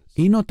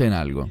 Y noten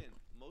algo.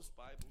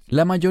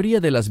 La mayoría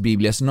de las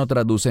Biblias no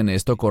traducen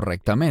esto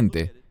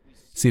correctamente.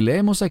 Si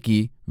leemos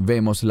aquí,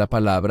 vemos la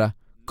palabra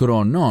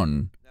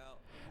cronón.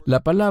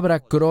 La palabra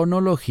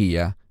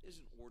cronología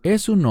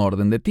es un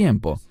orden de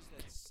tiempo.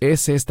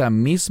 Es esta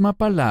misma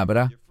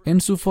palabra en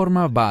su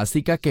forma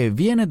básica que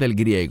viene del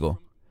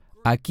griego.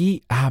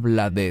 Aquí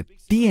habla de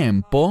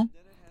tiempo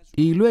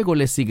y luego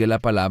le sigue la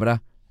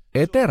palabra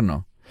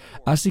eterno.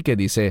 Así que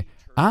dice,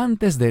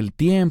 antes del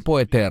tiempo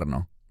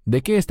eterno,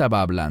 ¿De qué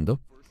estaba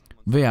hablando?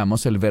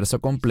 Veamos el verso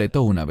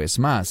completo una vez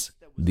más.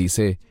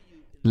 Dice,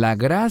 la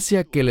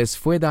gracia que les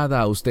fue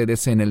dada a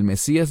ustedes en el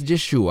Mesías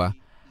Yeshua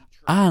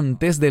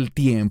antes del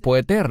tiempo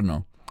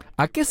eterno.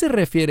 ¿A qué se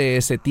refiere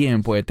ese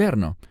tiempo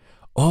eterno?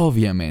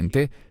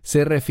 Obviamente,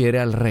 se refiere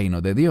al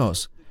reino de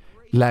Dios.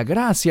 La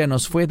gracia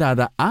nos fue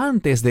dada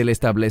antes del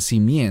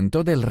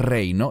establecimiento del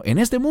reino en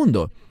este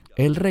mundo.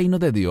 El reino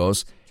de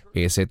Dios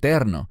es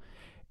eterno,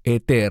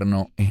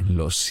 eterno en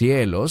los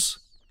cielos.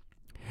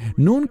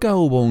 Nunca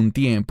hubo un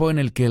tiempo en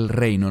el que el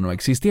reino no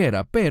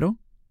existiera, pero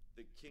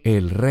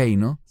el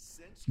reino,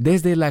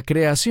 desde la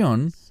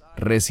creación,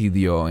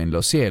 residió en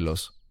los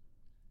cielos,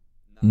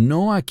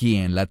 no aquí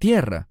en la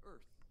tierra.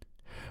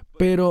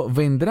 Pero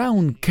vendrá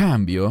un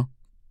cambio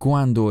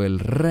cuando el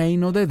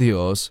reino de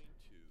Dios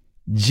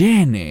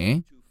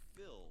llene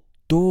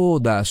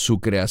toda su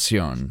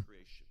creación.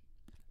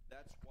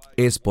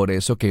 Es por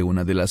eso que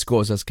una de las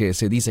cosas que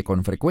se dice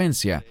con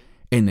frecuencia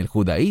en el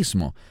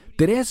judaísmo,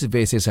 3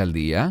 veces al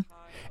día,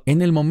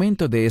 en el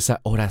momento de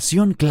esa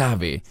oración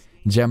clave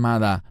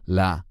llamada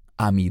la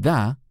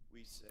Amidá,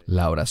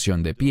 la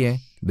oración de pie,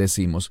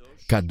 decimos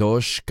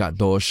Kadosh,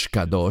 Kadosh,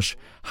 Kadosh,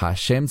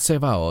 Hashem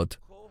Tsevaot,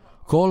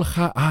 Kol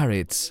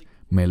Haaretz,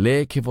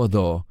 Melech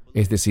Kevodó,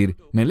 es decir,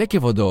 Melech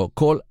Kevodó,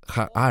 Kol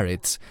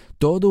Haaretz,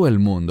 todo el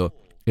mundo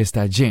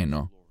está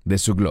lleno de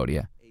su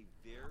gloria.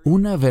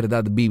 Una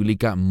verdad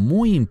bíblica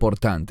muy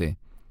importante.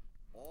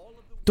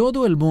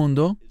 Todo el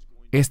mundo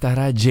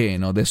estará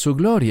lleno de su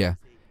gloria.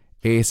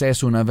 Esa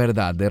es una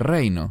verdad de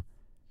reino.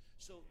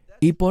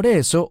 Y por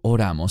eso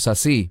oramos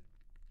así.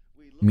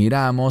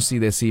 Miramos y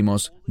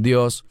decimos,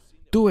 Dios,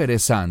 tú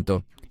eres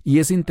santo. Y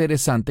es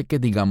interesante que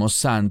digamos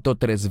santo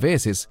 3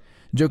 veces.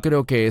 Yo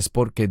creo que es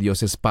porque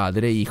Dios es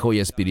Padre, Hijo y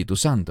Espíritu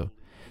Santo.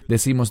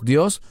 Decimos,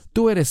 Dios,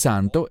 tú eres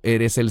santo,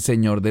 eres el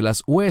Señor de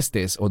las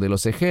huestes o de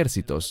los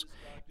ejércitos.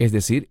 Es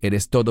decir,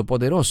 eres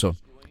todopoderoso.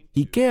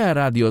 ¿Y qué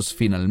hará Dios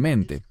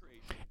finalmente?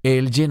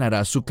 Él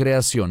llenará su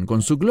creación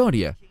con su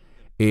gloria.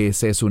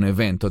 Ese es un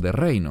evento de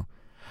reino.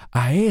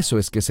 A eso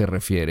es que se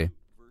refiere.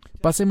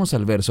 Pasemos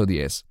al verso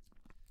 10.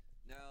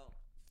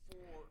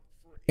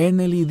 En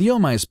el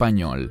idioma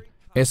español,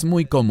 es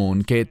muy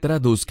común que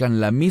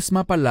traduzcan la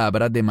misma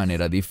palabra de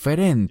manera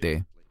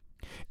diferente.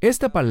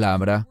 Esta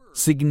palabra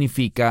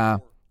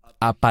significa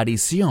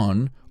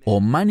aparición o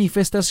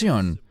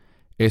manifestación.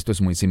 Esto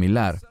es muy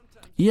similar.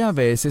 Y a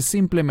veces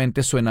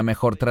simplemente suena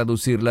mejor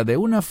traducirla de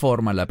una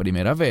forma la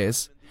primera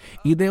vez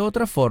y de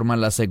otra forma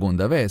la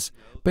segunda vez,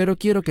 pero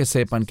quiero que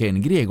sepan que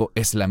en griego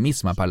es la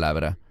misma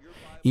palabra.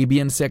 Y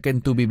bien sea que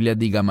en tu Biblia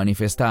diga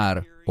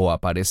manifestar o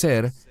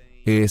aparecer,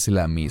 es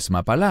la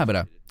misma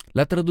palabra.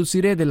 La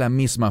traduciré de la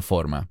misma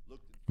forma.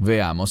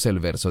 Veamos el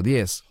verso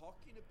 10.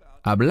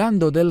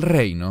 Hablando del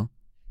reino,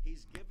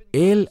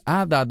 Él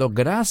ha dado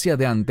gracia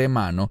de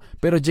antemano,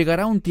 pero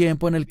llegará un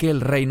tiempo en el que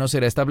el reino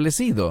será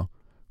establecido.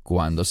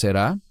 ¿Cuándo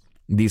será?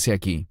 Dice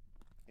aquí.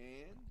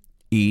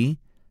 Y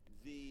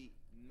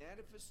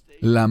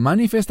la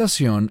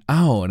manifestación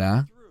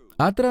ahora,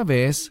 a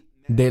través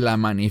de la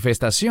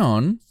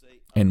manifestación,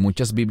 en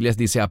muchas Biblias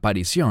dice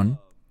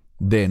aparición,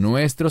 de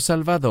nuestro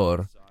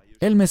Salvador,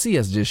 el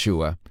Mesías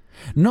Yeshua.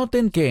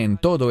 Noten que en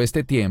todo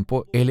este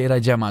tiempo Él era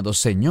llamado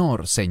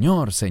Señor,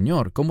 Señor,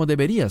 Señor, como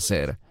debería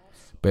ser,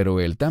 pero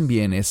Él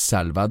también es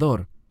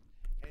Salvador.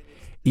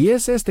 Y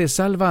es este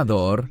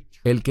Salvador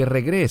el que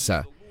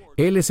regresa.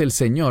 Él es el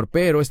Señor,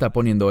 pero está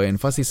poniendo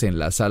énfasis en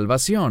la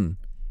salvación.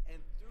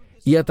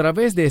 Y a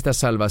través de esta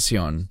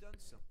salvación,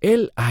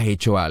 Él ha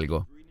hecho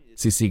algo.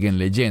 Si siguen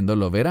leyendo,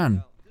 lo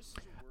verán.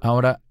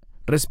 Ahora,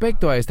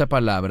 respecto a esta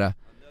palabra,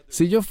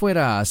 si yo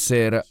fuera a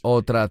hacer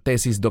otra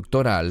tesis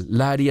doctoral,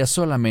 la haría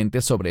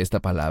solamente sobre esta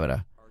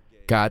palabra,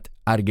 kat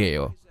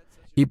argeo.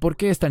 ¿Y por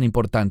qué es tan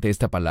importante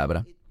esta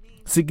palabra?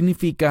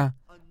 Significa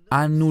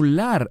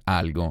anular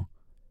algo,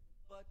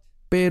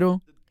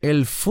 pero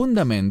el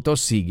fundamento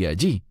sigue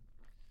allí.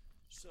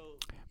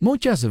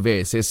 Muchas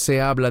veces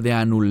se habla de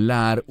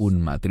anular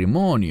un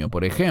matrimonio,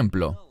 por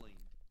ejemplo.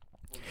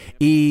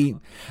 Y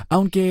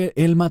aunque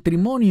el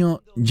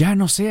matrimonio ya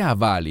no sea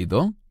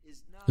válido,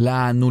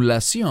 la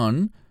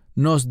anulación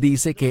nos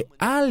dice que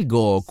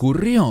algo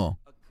ocurrió.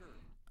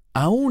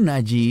 Aún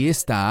allí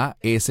está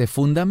ese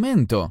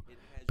fundamento,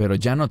 pero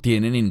ya no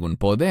tiene ningún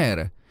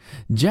poder.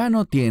 Ya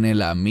no tiene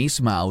la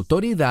misma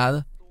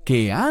autoridad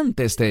que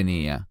antes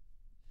tenía.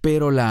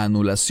 Pero la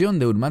anulación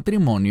de un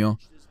matrimonio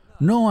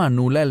no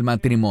anula el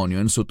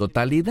matrimonio en su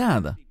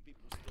totalidad.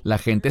 La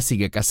gente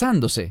sigue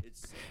casándose.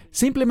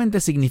 Simplemente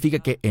significa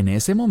que en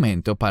ese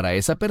momento, para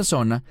esa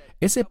persona,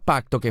 ese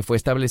pacto que fue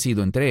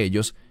establecido entre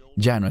ellos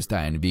ya no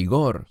está en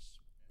vigor.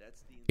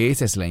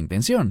 Esa es la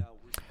intención.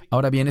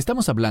 Ahora bien,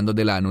 estamos hablando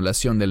de la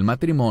anulación del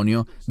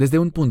matrimonio desde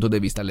un punto de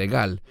vista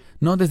legal,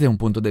 no desde un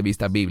punto de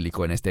vista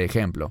bíblico en este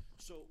ejemplo.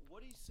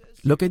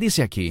 Lo que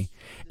dice aquí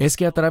es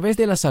que a través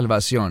de la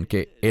salvación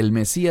que el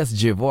Mesías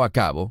llevó a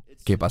cabo,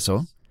 ¿qué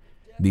pasó?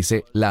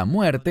 Dice, la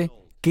muerte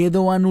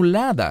quedó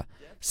anulada.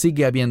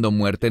 ¿Sigue habiendo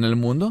muerte en el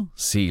mundo?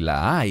 Sí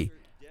la hay.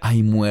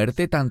 ¿Hay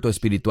muerte tanto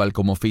espiritual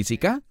como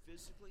física?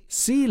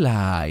 Sí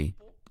la hay.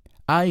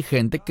 hay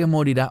gente que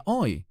morirá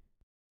hoy.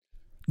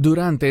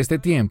 Durante este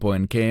tiempo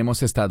en que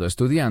hemos estado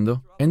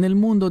estudiando, en el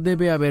mundo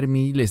debe haber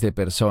miles de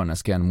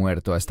personas que han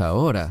muerto hasta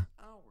ahora.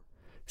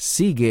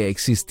 Sigue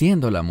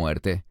existiendo la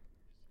muerte.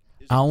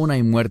 ¿Aún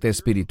hay muerte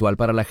espiritual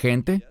para la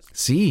gente?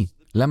 Sí,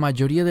 la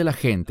mayoría de la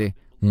gente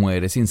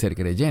muere sin ser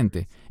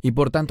creyente y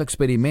por tanto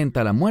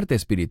experimenta la muerte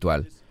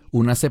espiritual,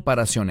 una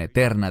separación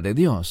eterna de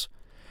Dios.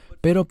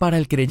 Pero para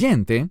el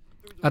creyente,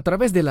 a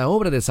través de la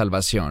obra de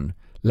salvación,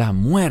 la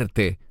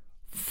muerte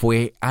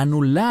fue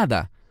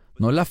anulada,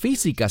 no la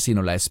física,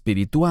 sino la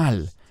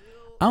espiritual.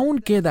 Aún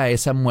queda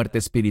esa muerte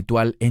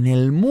espiritual en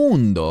el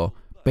mundo,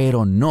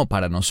 pero no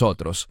para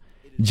nosotros.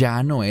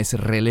 Ya no es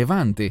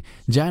relevante,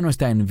 ya no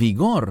está en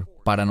vigor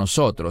para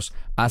nosotros,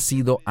 ha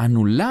sido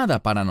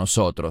anulada para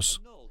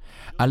nosotros.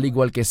 Al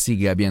igual que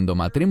sigue habiendo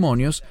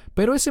matrimonios,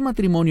 pero ese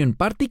matrimonio en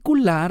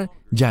particular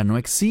ya no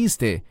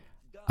existe,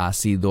 ha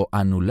sido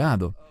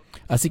anulado.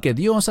 Así que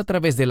Dios, a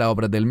través de la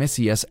obra del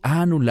Mesías,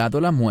 ha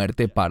anulado la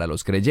muerte para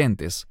los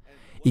creyentes.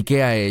 ¿Y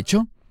qué ha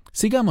hecho?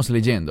 Sigamos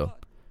leyendo.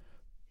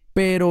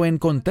 Pero en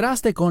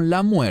contraste con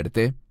la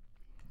muerte,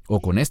 o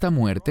con esta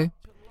muerte,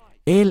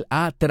 Él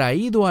ha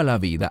traído a la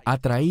vida, ha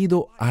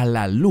traído a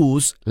la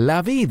luz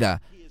la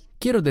vida.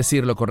 Quiero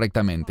decirlo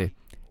correctamente.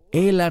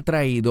 Él ha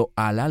traído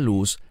a la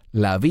luz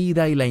la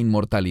vida y la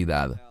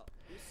inmortalidad.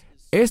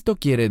 Esto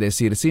quiere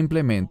decir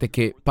simplemente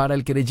que para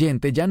el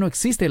creyente ya no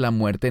existe la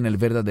muerte en el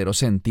verdadero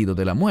sentido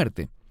de la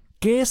muerte.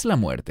 ¿Qué es la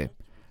muerte?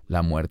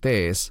 La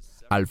muerte es,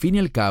 al fin y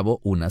al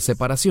cabo, una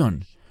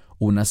separación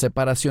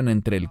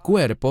entre el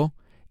cuerpo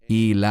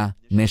y la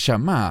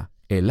neshama,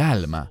 el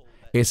alma,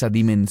 esa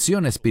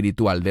dimensión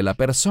espiritual de la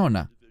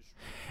persona.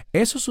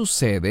 Eso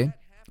sucede,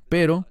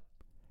 pero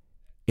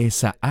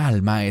esa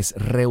alma es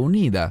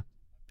reunida,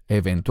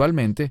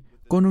 eventualmente,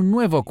 con un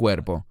nuevo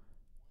cuerpo.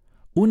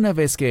 Una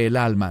vez que el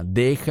alma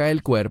deja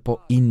el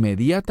cuerpo,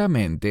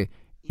 inmediatamente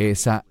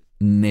esa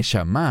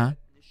neshama,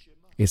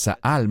 esa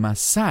alma,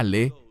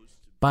 sale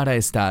para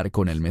estar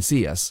con el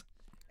Mesías.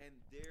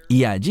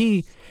 Y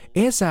allí,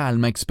 esa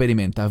alma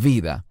experimenta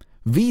vida,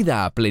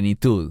 vida a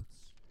plenitud.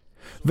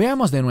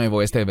 Veamos de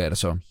nuevo este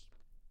verso.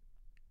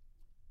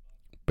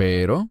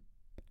 Pero,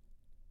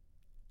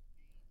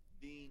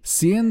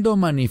 siendo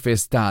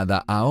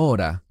manifestada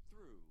ahora,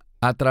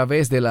 a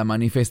través de la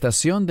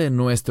manifestación de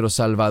nuestro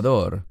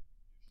Salvador,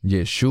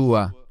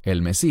 Yeshua,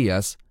 el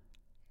Mesías,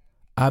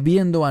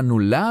 habiendo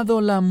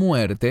anulado la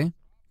muerte,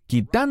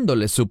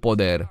 quitándole su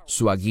poder,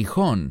 su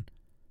aguijón,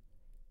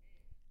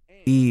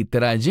 y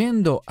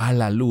trayendo a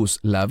la luz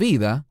la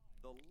vida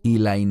y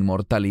la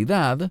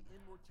inmortalidad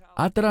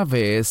a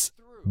través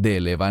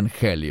del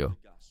Evangelio.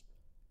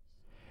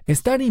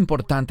 Es tan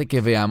importante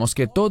que veamos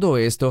que todo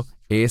esto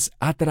es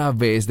a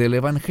través del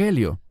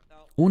Evangelio.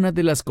 Una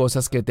de las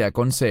cosas que te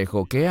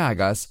aconsejo que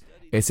hagas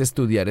es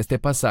estudiar este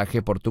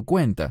pasaje por tu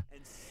cuenta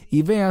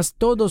y veas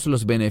todos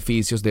los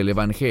beneficios del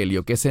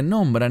Evangelio que se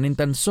nombran en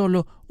tan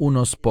solo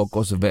unos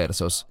pocos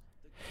versos.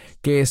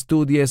 Que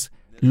estudies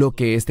lo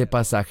que este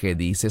pasaje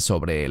dice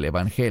sobre el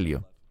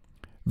Evangelio.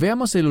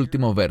 Veamos el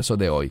último verso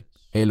de hoy,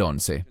 el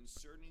 11.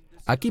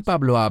 Aquí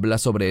Pablo habla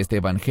sobre este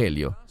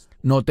Evangelio.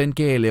 Noten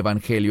que el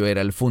Evangelio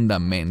era el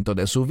fundamento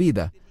de su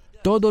vida.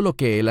 Todo lo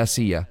que él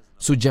hacía,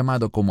 su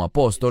llamado como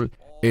apóstol,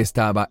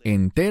 estaba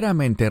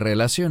enteramente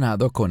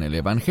relacionado con el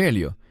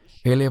Evangelio.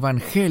 El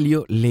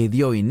Evangelio le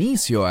dio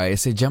inicio a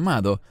ese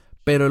llamado,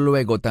 pero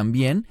luego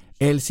también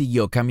él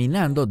siguió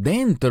caminando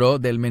dentro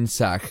del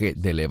mensaje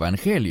del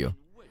Evangelio.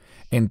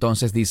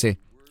 Entonces dice,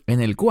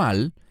 en el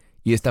cual,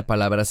 y esta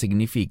palabra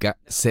significa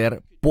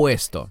ser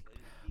puesto.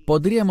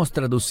 Podríamos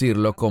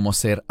traducirlo como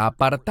ser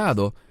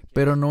apartado,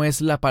 pero no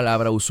es la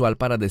palabra usual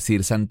para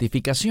decir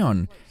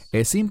santificación.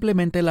 Es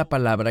simplemente la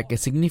palabra que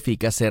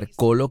significa ser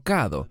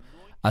colocado.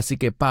 Así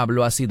que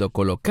Pablo ha sido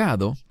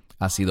colocado,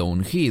 ha sido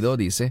ungido,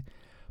 dice,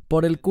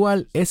 por el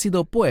cual he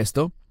sido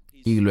puesto,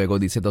 y luego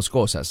dice dos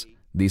cosas.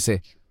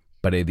 Dice,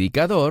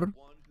 predicador.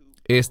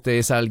 Este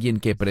es alguien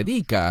que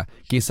predica.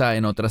 Quizá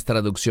en otras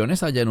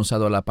traducciones hayan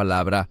usado la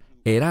palabra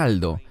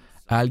heraldo,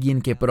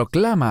 alguien que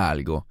proclama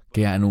algo,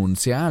 que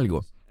anuncia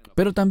algo.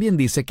 Pero también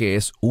dice que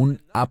es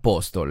un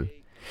apóstol.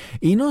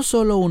 Y no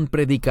solo un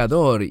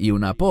predicador y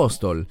un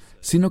apóstol,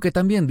 sino que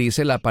también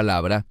dice la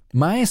palabra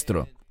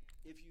maestro.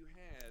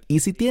 Y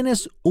si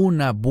tienes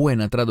una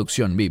buena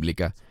traducción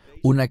bíblica,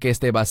 una que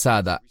esté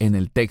basada en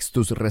el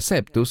Textus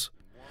Receptus,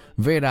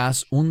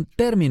 verás un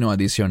término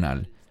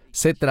adicional.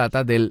 Se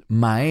trata del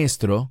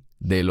maestro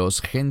de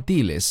los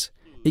gentiles.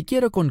 Y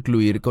quiero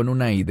concluir con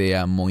una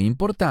idea muy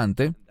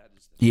importante,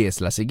 y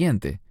es la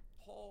siguiente.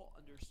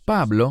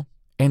 Pablo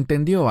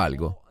entendió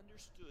algo.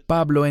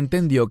 Pablo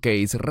entendió que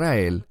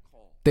Israel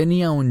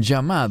tenía un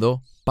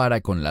llamado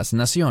para con las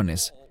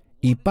naciones,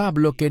 y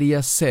Pablo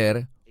quería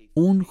ser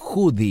un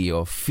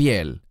judío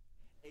fiel,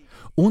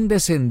 un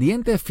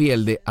descendiente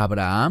fiel de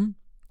Abraham,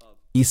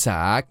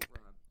 Isaac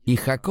y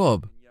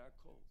Jacob.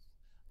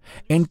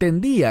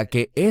 Entendía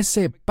que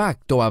ese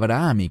pacto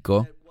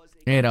abrahámico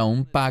era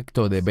un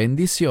pacto de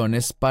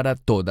bendiciones para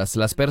todas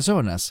las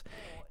personas,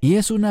 y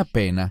es una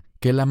pena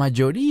que la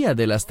mayoría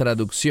de las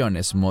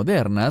traducciones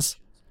modernas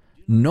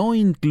no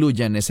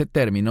incluyan ese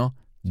término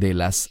de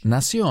las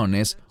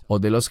naciones o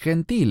de los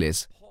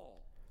gentiles.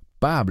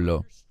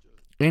 Pablo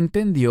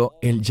entendió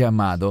el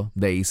llamado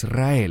de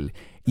Israel,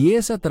 y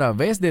es a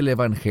través del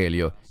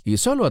Evangelio, y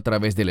solo a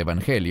través del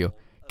Evangelio,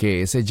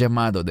 que ese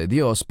llamado de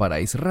Dios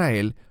para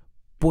Israel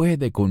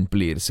puede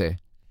cumplirse.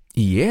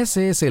 Y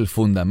ese es el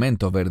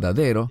fundamento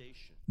verdadero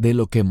de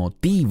lo que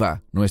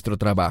motiva nuestro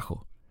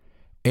trabajo.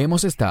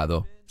 Hemos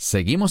estado,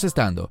 seguimos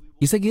estando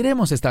y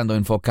seguiremos estando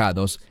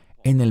enfocados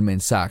en el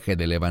mensaje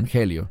del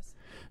Evangelio.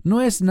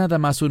 No es nada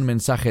más un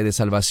mensaje de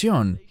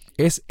salvación,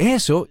 es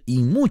eso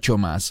y mucho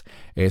más.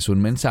 Es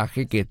un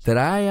mensaje que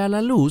trae a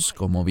la luz,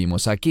 como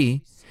vimos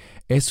aquí,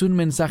 es un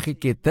mensaje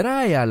que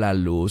trae a la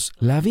luz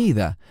la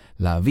vida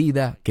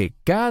que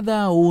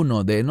cada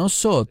uno de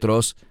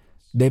nosotros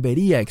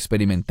debería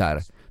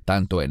experimentar,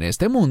 tanto en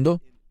este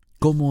mundo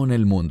como en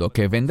el mundo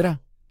que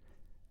vendrá.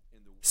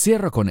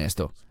 Cierro con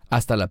esto.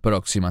 Hasta la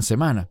próxima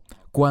semana,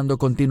 cuando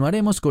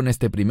continuaremos con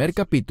este primer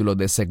capítulo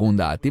de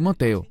 2 a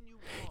Timoteo.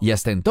 Y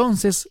hasta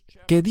entonces,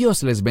 que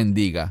Dios les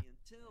bendiga.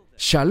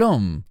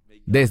 Shalom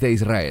desde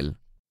Israel.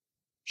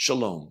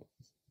 Shalom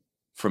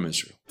from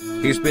Israel.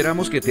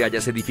 Esperamos que te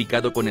hayas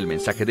edificado con el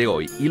mensaje de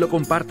hoy y lo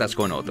compartas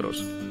con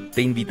otros.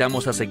 Te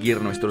invitamos a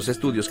seguir nuestros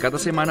estudios cada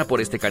semana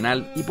por este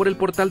canal y por el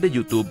portal de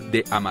YouTube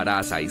de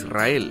Amarás a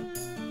Israel.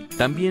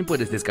 También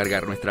puedes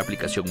descargar nuestra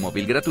aplicación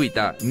móvil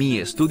gratuita, Mi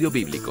Estudio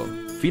Bíblico.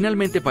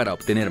 Finalmente, para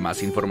obtener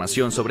más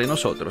información sobre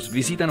nosotros,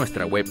 visita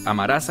nuestra web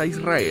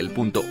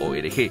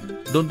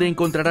amarasaisrael.org, donde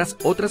encontrarás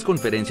otras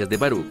conferencias de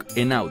Baruch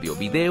en audio,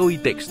 video y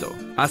texto.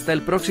 Hasta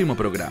el próximo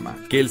programa.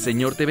 Que el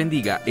Señor te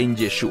bendiga en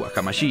Yeshua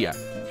HaMashiach,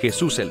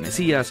 Jesús el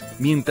Mesías,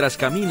 mientras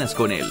caminas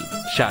con Él.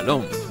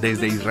 Shalom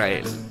desde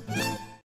Israel.